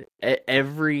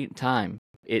every time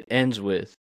it ends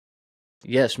with,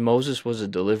 yes, Moses was a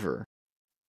deliverer.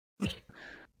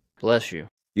 Bless you.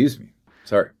 Excuse me.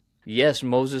 Sorry. Yes,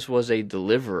 Moses was a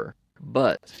deliverer,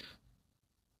 but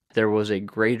there was a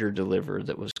greater deliverer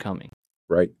that was coming.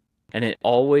 Right. And it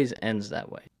always ends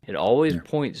that way. It always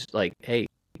points like, hey,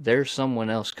 there's someone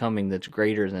else coming that's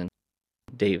greater than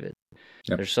David.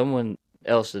 Yep. There's someone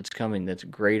else that's coming that's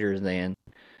greater than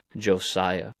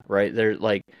Josiah, right? They're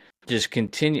like, just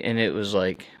continue. And it was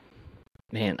like,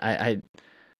 man, I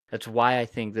that's why I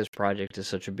think this project is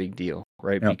such a big deal,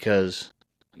 right? Yep. Because,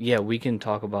 we can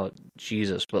talk about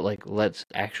Jesus, but like, let's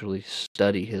actually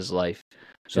study his life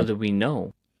so that we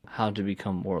know how to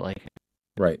become more like him.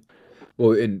 Right.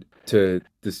 Well, and to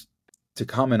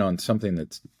comment on something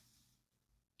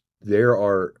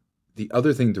the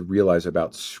other thing to realize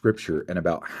about Scripture and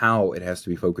about how it has to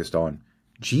be focused on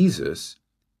Jesus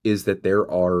is that there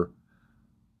are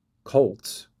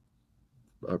cults,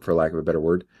 for lack of a better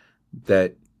word,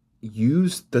 that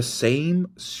use the same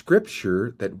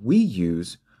Scripture that we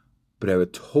use, but have a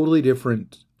totally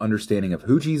different understanding of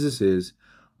who Jesus is,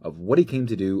 of what he came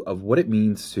to do, of what it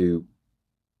means to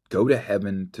go to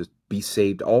heaven, to be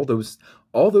saved, all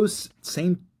those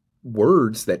same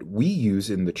words that we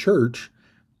use in the church,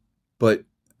 but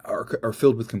are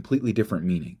filled with completely different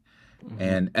meaning.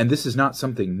 Mm-hmm. And this is not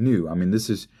something new. I mean, this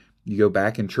is, you go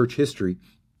back in church history,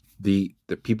 the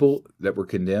people that were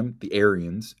condemned, the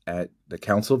Arians at the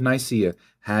Council of Nicaea,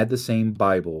 had the same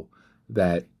Bible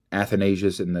that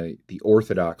Athanasius and the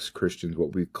Orthodox Christians,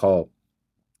 what we call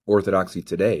Orthodoxy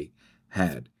today,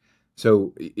 had.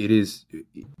 So it is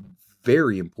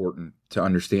very important to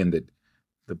understand that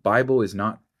the Bible is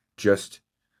not just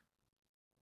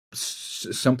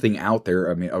something out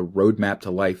there. I mean, a roadmap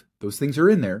to life. Those things are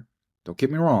in there. Don't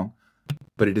get me wrong,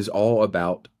 but it is all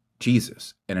about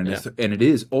Jesus, and it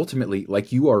is ultimately,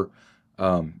 like you are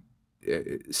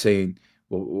saying.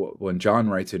 Well, when John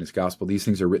writes in his gospel, these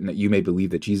things are written that you may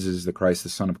believe that Jesus is the Christ, the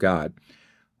Son of God.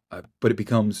 But it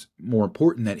becomes more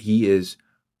important that he is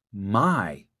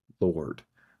my Lord.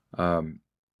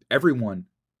 Everyone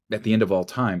at the end of all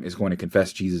time is going to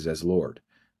confess Jesus as Lord.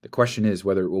 The question is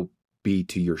whether it will be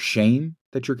to your shame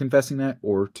that you're confessing that,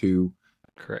 or to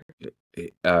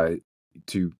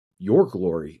your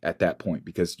glory at that point,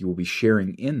 because you will be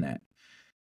sharing in that.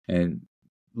 And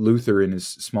Luther, in his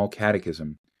small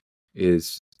catechism,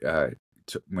 is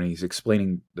when he's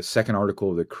explaining the second article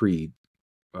of the Creed,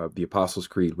 the Apostles'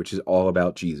 Creed, which is all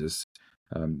about Jesus,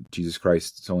 Jesus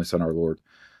Christ, His only Son, our Lord.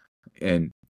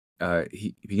 And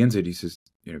he begins it. He says,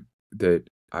 that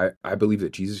I believe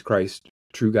that Jesus Christ,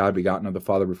 true God, begotten of the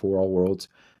Father before all worlds,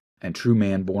 and true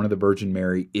man, born of the Virgin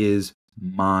Mary, is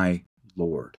my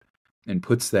Lord, and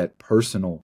puts that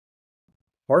personal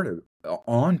part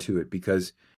onto it,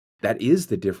 because that is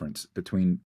the difference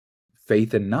between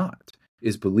faith and not,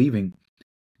 is believing,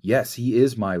 yes, He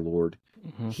is my Lord.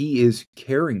 Mm-hmm. He is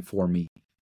caring for me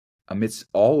amidst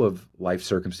all of life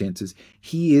circumstances.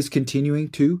 He is continuing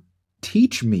to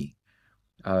teach me.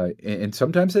 And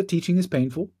sometimes that teaching is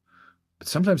painful, but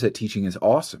sometimes that teaching is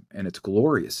awesome, and it's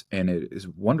glorious, and it is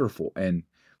wonderful. And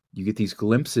you get these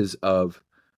glimpses of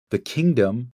the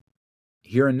kingdom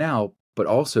here and now, but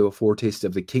also a foretaste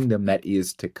of the kingdom that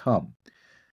is to come.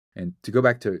 And to go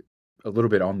back to a little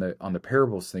bit on the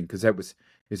parables thing, because that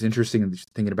is interesting,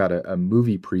 thinking about a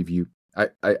movie preview.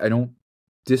 I don't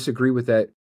disagree with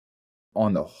that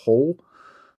on the whole,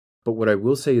 but what I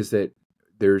will say is that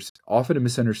there's often a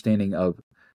misunderstanding of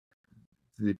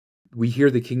we hear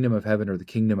the kingdom of heaven or the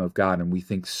kingdom of God, and we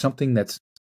think something that's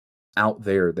out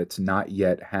there that's not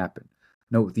yet happened.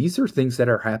 No, these are things that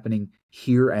are happening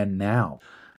here and now.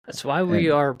 That's why we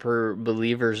are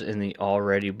believers in the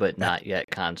already but not yet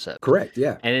concept. Correct,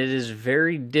 yeah. And it is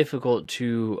very difficult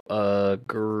to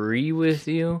agree with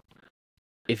you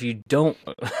if you don't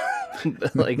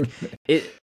like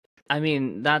it. I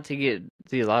mean, not to get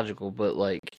theological, but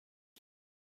like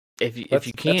if you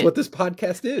can't, that's what this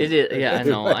podcast is. It is, yeah, I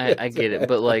know, I get it,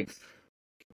 but like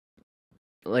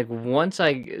once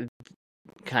I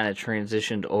kind of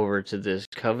transitioned over to this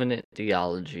covenant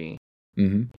theology,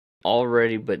 mm-hmm.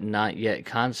 already but not yet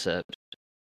concept,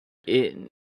 the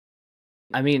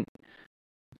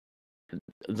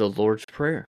Lord's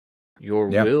Prayer, your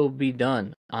will be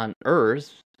done on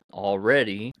earth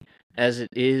already as it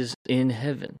is in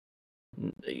heaven.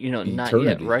 Eternity. Not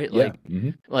yet, right? Yeah. Like, mm-hmm.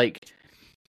 like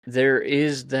there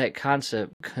is that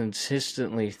concept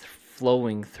consistently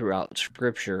flowing throughout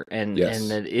Scripture, and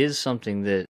that is something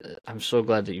that I'm so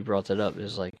glad that you brought that up.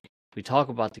 Is like we talk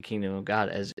about the kingdom of God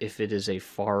as if it is a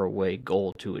faraway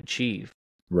goal to achieve,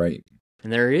 right?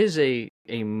 And there is a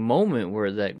moment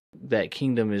where that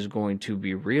kingdom is going to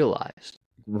be realized.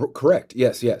 Correct.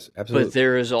 Yes, absolutely. But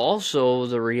there is also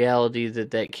the reality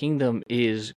that kingdom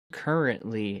is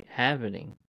currently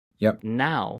happening. Yep.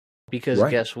 Now, because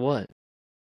guess what?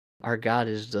 Our God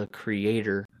is the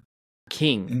creator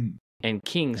king, and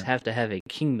kings have to have a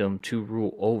kingdom to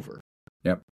rule over.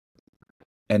 Yep.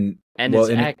 And it's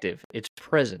active. It's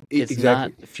present. It's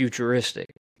exactly. Not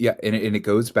futuristic. Yeah, and it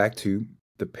goes back to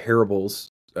the parables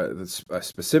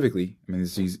specifically. I mean,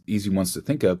 it's easy ones to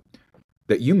think of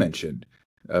that you mentioned,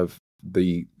 of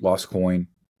the lost coin,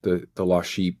 the lost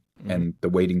sheep, and the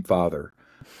waiting father.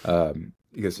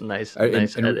 Because nice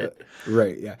edit.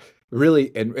 Right, yeah.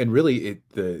 Really, and really,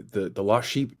 the lost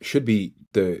sheep should be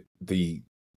the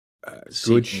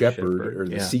good shepherd or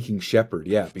the seeking shepherd.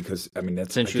 Yeah, because I mean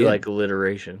that's since you like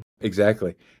alliteration.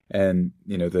 Exactly, and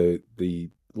the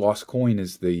lost coin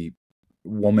is the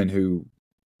woman who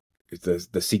is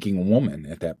the seeking woman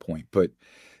at that point. But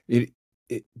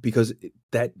because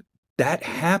that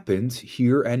happens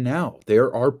here and now.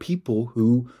 There are people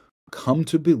who come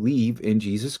to believe in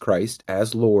Jesus Christ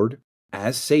as Lord,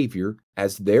 as Savior,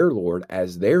 as their Lord,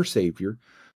 as their Savior,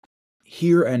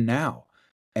 here and now.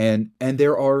 And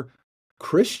there are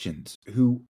Christians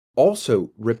who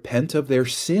also repent of their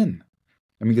sin.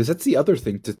 I mean, because that's the other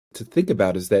thing to think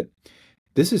about, is that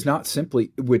this is not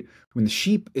simply, when the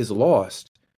sheep is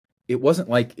lost, it wasn't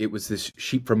like it was this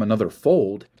sheep from another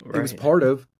fold. Right. It was part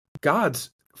of God's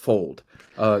fold.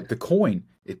 The coin,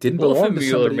 it didn't belong to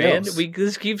somebody else.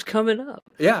 This keeps coming up.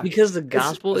 Yeah. Because the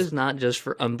gospel is not just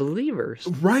for unbelievers.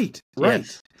 Right.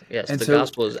 Yes, and the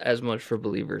gospel is as much for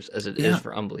believers as it is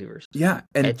for unbelievers. Yeah.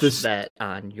 And etch that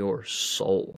on your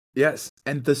soul. Yes.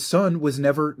 And the Son was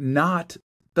never not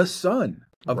the Son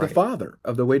of the Father,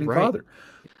 of the waiting Father.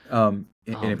 And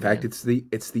in fact, it's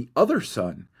the other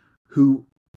Son who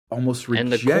almost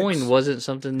rejects. And the coin wasn't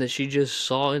something that she just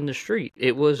saw in the street.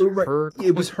 It was her coin.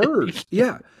 It was hers.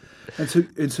 Yeah.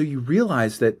 And so you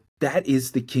realize that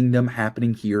is the kingdom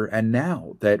happening here and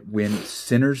now, that when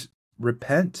sinners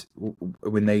repent,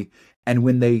 when they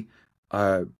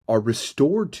are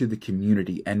restored to the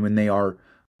community, and when they are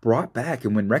brought back,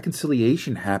 and when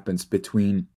reconciliation happens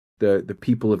between the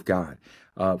people of God,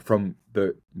 from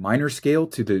the minor scale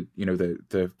to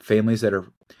the families that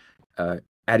are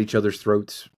at each other's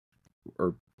throats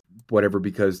or whatever,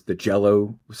 because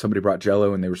somebody brought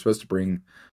Jello and they were supposed to bring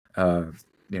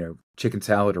chicken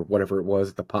salad or whatever it was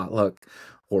at the potluck,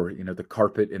 or the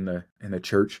carpet in the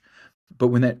church. But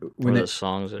when the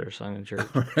songs that are sung in church.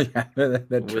 Yeah,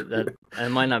 that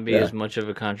might not be as much of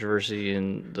a controversy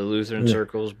in the Lutheran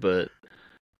circles, but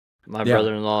my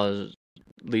brother-in-law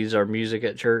leads our music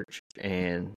at church,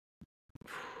 and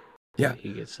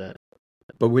he gets that.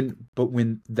 But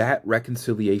when that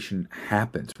reconciliation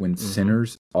happens, when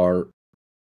sinners are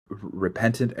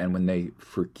repentant and when they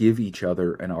forgive each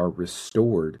other and are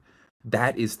restored,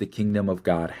 that is the kingdom of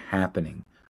God happening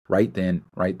right then,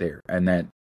 right there. And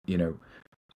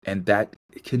that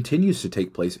continues to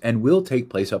take place and will take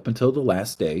place up until the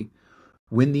last day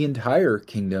when the entire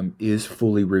kingdom is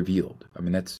fully revealed. I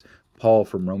mean, that's Paul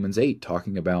from Romans 8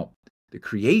 talking about the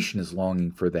creation is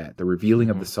longing for that, the revealing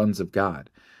of the sons of God,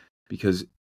 because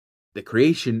the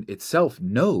creation itself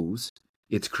knows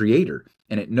its creator,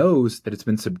 and it knows that it's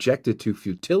been subjected to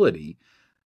futility,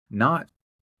 not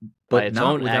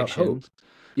without actions, hope.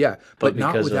 Yeah, but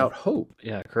not without hope.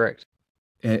 Yeah, correct.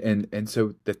 And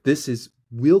so that this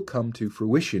will come to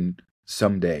fruition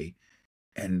someday,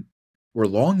 and we're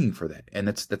longing for that. And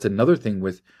that's another thing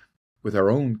with our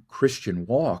own Christian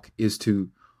walk, is to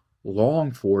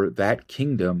long for that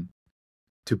kingdom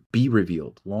to be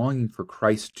revealed, longing for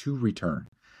Christ to return,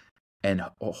 and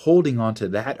holding on to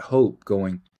that hope,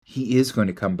 going, he is going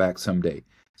to come back someday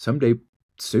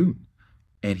soon,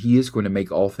 and he is going to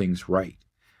make all things right.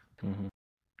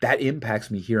 That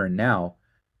impacts me here and now,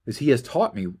 as he has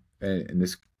taught me, and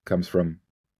this comes from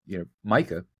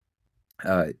Micah.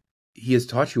 He has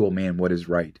taught you, O man, what is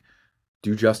right.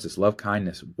 Do justice, love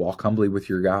kindness, walk humbly with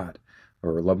your God,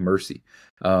 or love mercy.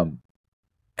 And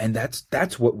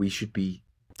that's what we should be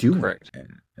doing. Correct.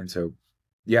 And so,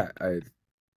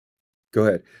 go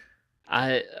ahead.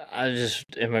 I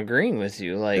just am agreeing with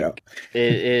you. Like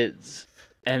it's,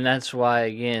 and that's why,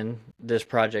 again, this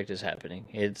project is happening.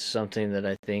 It's something that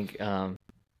I think,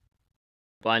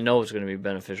 I know it's going to be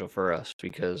beneficial for us,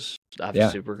 because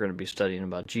obviously we're going to be studying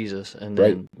about Jesus, and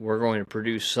then we're going to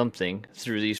produce something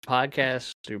through these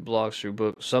podcasts, through blogs, through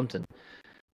books, something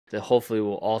that hopefully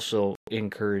will also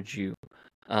encourage you.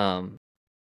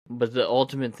 But the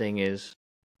ultimate thing is,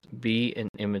 be an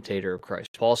imitator of Christ.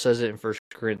 Paul says it in 1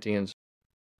 Corinthians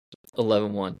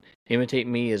 11:1. Imitate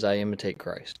me as I imitate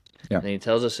Christ. Yeah. And he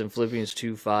tells us in Philippians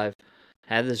 2:5,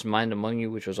 have this mind among you,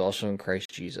 which was also in Christ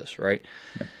Jesus, right?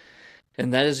 Yeah.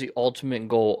 And that is the ultimate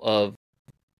goal of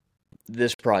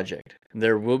this project.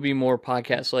 There will be more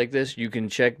podcasts like this. You can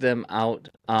check them out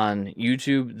on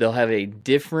YouTube. They'll have a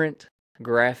different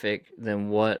graphic than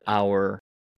what our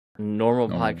normal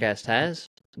podcast has.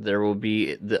 There will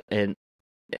be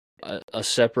a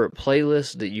separate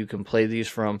playlist that you can play these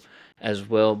from as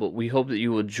well. But we hope that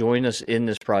you will join us in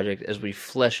this project as we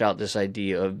flesh out this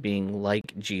idea of being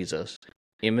like Jesus,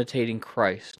 imitating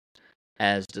Christ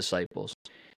as disciples.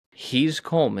 He's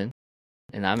Coleman,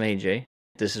 and I'm AJ.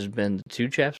 This has been the Two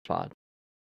Chaps Pod,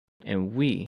 and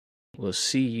we will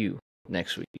see you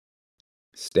next week.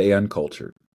 Stay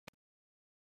uncultured.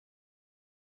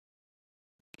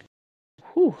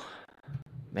 Whew.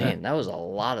 Man, that was a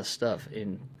lot of stuff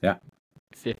in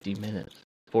 50 minutes,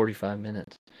 45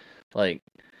 minutes. Like,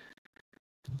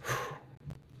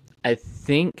 I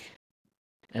think,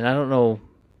 and I don't know,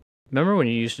 remember when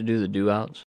you used to do the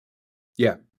do-outs?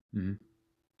 Yeah. Mm-hmm.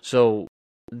 So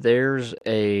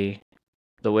the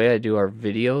way I do our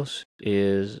videos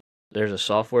is there's a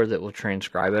software that will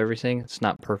transcribe everything. It's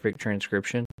not perfect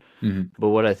transcription. Mm-hmm. But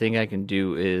what I think I can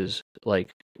do is, like,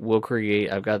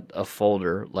 I've got a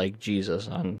folder like Jesus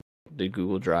on the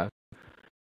Google Drive.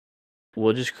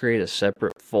 We'll just create a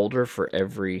separate folder for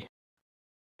every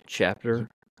chapter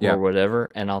or whatever,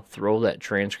 and I'll throw that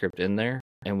transcript in there,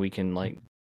 and we can,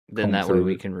 then that way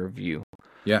we can review.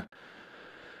 Yeah.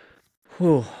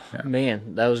 Whew,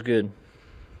 man, that was good.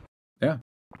 Yeah.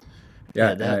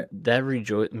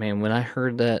 Man, when I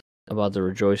heard that about the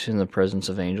rejoicing in the presence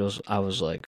of angels, I was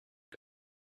like,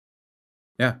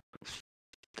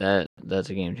 that's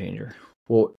a game changer.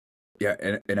 Well, yeah,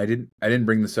 and I didn't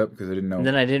bring this up because I didn't know. And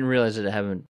then I didn't realize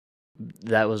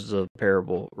that was the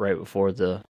parable right before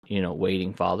the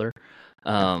waiting father,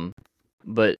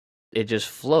 but it just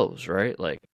flows, right?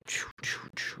 Like,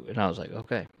 and I was like,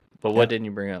 okay, but what didn't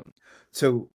you bring up?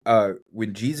 So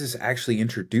when Jesus actually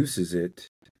introduces it,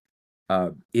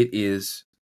 it is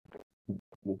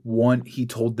one, he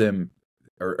told them,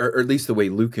 or at least the way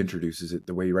Luke introduces it,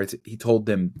 the way he writes it, he told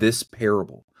them this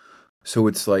parable. So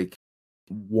it's like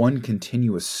one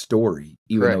continuous story,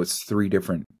 even though it's three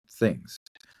different things.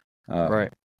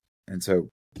 Right. And so,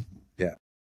 yeah.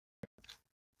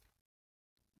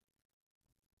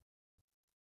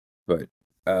 But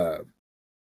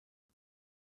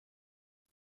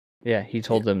Yeah, he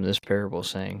told them this parable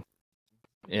saying,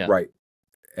 yeah. Right.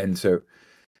 And so,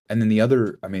 and then the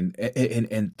other, I mean,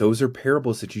 and those are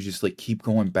parables that you just like keep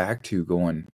going back to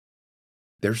going,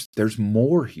 there's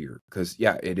more here. Because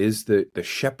yeah, it is the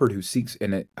shepherd who seeks,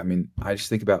 and it, I mean, I just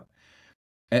think about,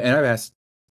 and I've asked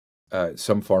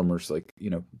some farmers, like,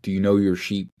 do you know your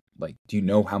sheep? Like, do you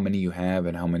know how many you have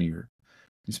and how many you're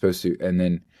supposed to? And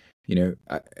then,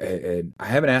 and I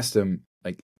haven't asked them,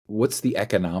 like, what's the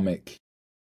economic,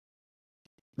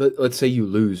 let's say you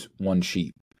lose one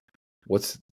sheep.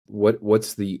 What's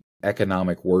the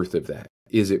economic worth of that?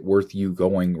 Is it worth you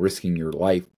going, risking your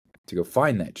life to go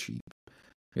find that sheep?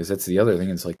 Because that's the other thing.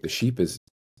 It's like the sheep is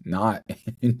not,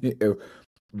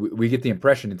 we get the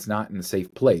impression it's not in a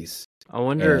safe place. I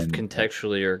wonder if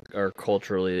contextually or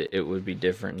culturally it would be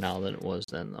different now than it was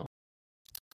then, though.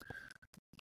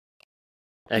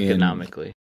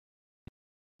 Economically.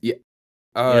 Yeah.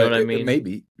 You know what I mean?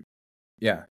 Maybe.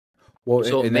 Yeah. Well,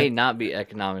 so it may not be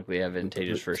economically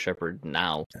advantageous for a shepherd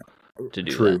now to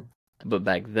do that. But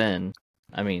back then,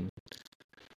 I mean,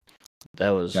 that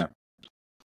was... Yeah.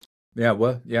 Yeah,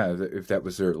 well, yeah, if that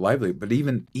was their livelihood. But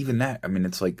even that, I mean,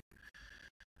 it's like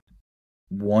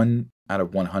 1 out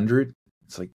of 100.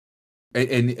 It's like,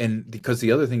 and because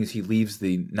the other thing is he leaves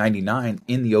the 99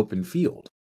 in the open field,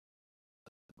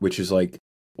 which is like,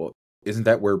 well, isn't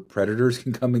that where predators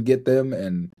can come and get them,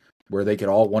 and where they could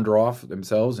all wander off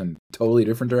themselves in totally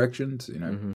different directions,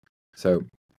 Mm-hmm. So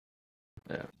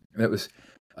yeah, that was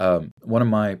one of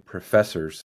my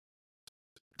professors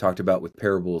talked about with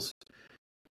parables.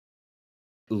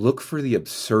 Look for the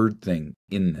absurd thing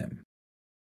in them,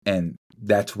 and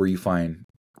that's where you find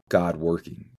God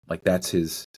working. Like, that's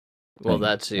his well thing.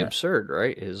 That's the absurd,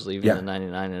 right? Is leaving the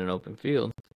 99 in an open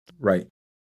field, right?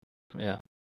 Yeah.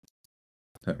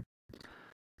 So,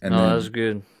 and that was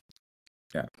good.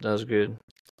 Yeah, that was good.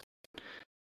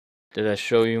 Did I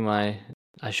show you I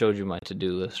showed you my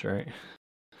to-do list, right?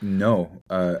 No,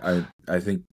 I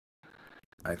think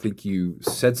you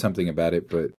said something about it,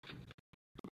 but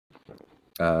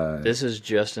this is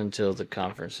just until the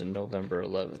conference in November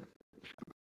 11th.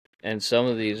 And some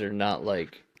of these are not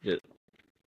like,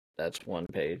 that's one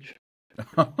page.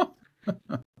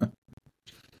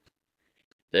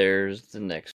 There's the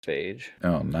next page.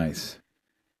 Oh, nice.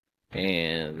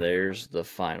 And there's the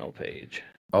final page.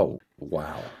 Oh,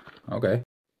 wow. Okay.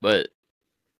 But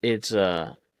it's,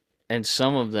 and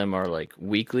some of them are like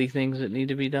weekly things that need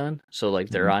to be done. So like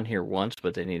they're on here once,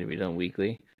 but they need to be done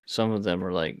weekly. Some of them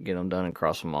are like, get them done and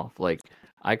cross them off. Like,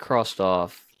 I crossed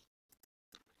off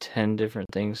 10 different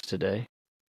things today.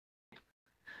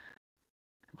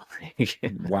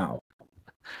 Wow.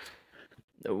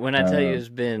 When I tell you it's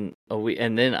been a week,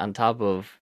 and then on top of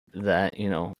that,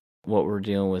 what we're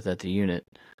dealing with at the unit.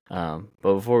 But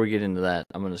before we get into that,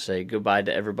 I'm going to say goodbye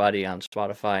to everybody on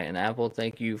Spotify and Apple.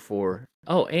 Thank you for,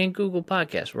 and Google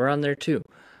Podcasts. We're on there too.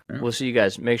 We'll see you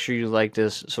guys. Make sure you like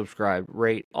this, subscribe,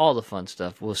 rate, all the fun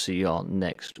stuff. We'll see y'all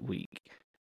next week.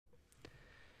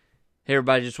 Hey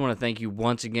everybody, just want to thank you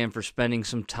once again for spending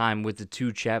some time with the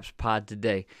Two Chaps Pod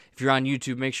today. If you're on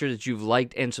YouTube, make sure that you've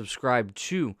liked and subscribed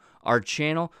to our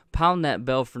channel. Pound that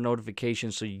bell for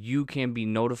notifications so you can be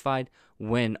notified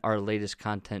when our latest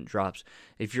content drops.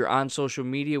 If you're on social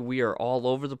media, we are all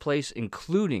over the place,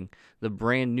 including the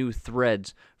brand new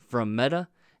Threads from Meta.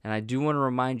 And I do want to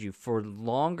remind you, for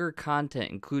longer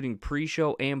content, including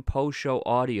pre-show and post-show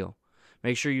audio,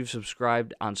 make sure you've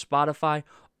subscribed on Spotify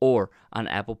or on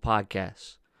Apple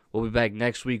Podcasts. We'll be back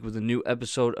next week with a new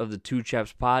episode of the Two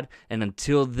Chaps Pod, and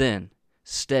until then,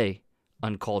 stay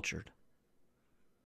uncultured.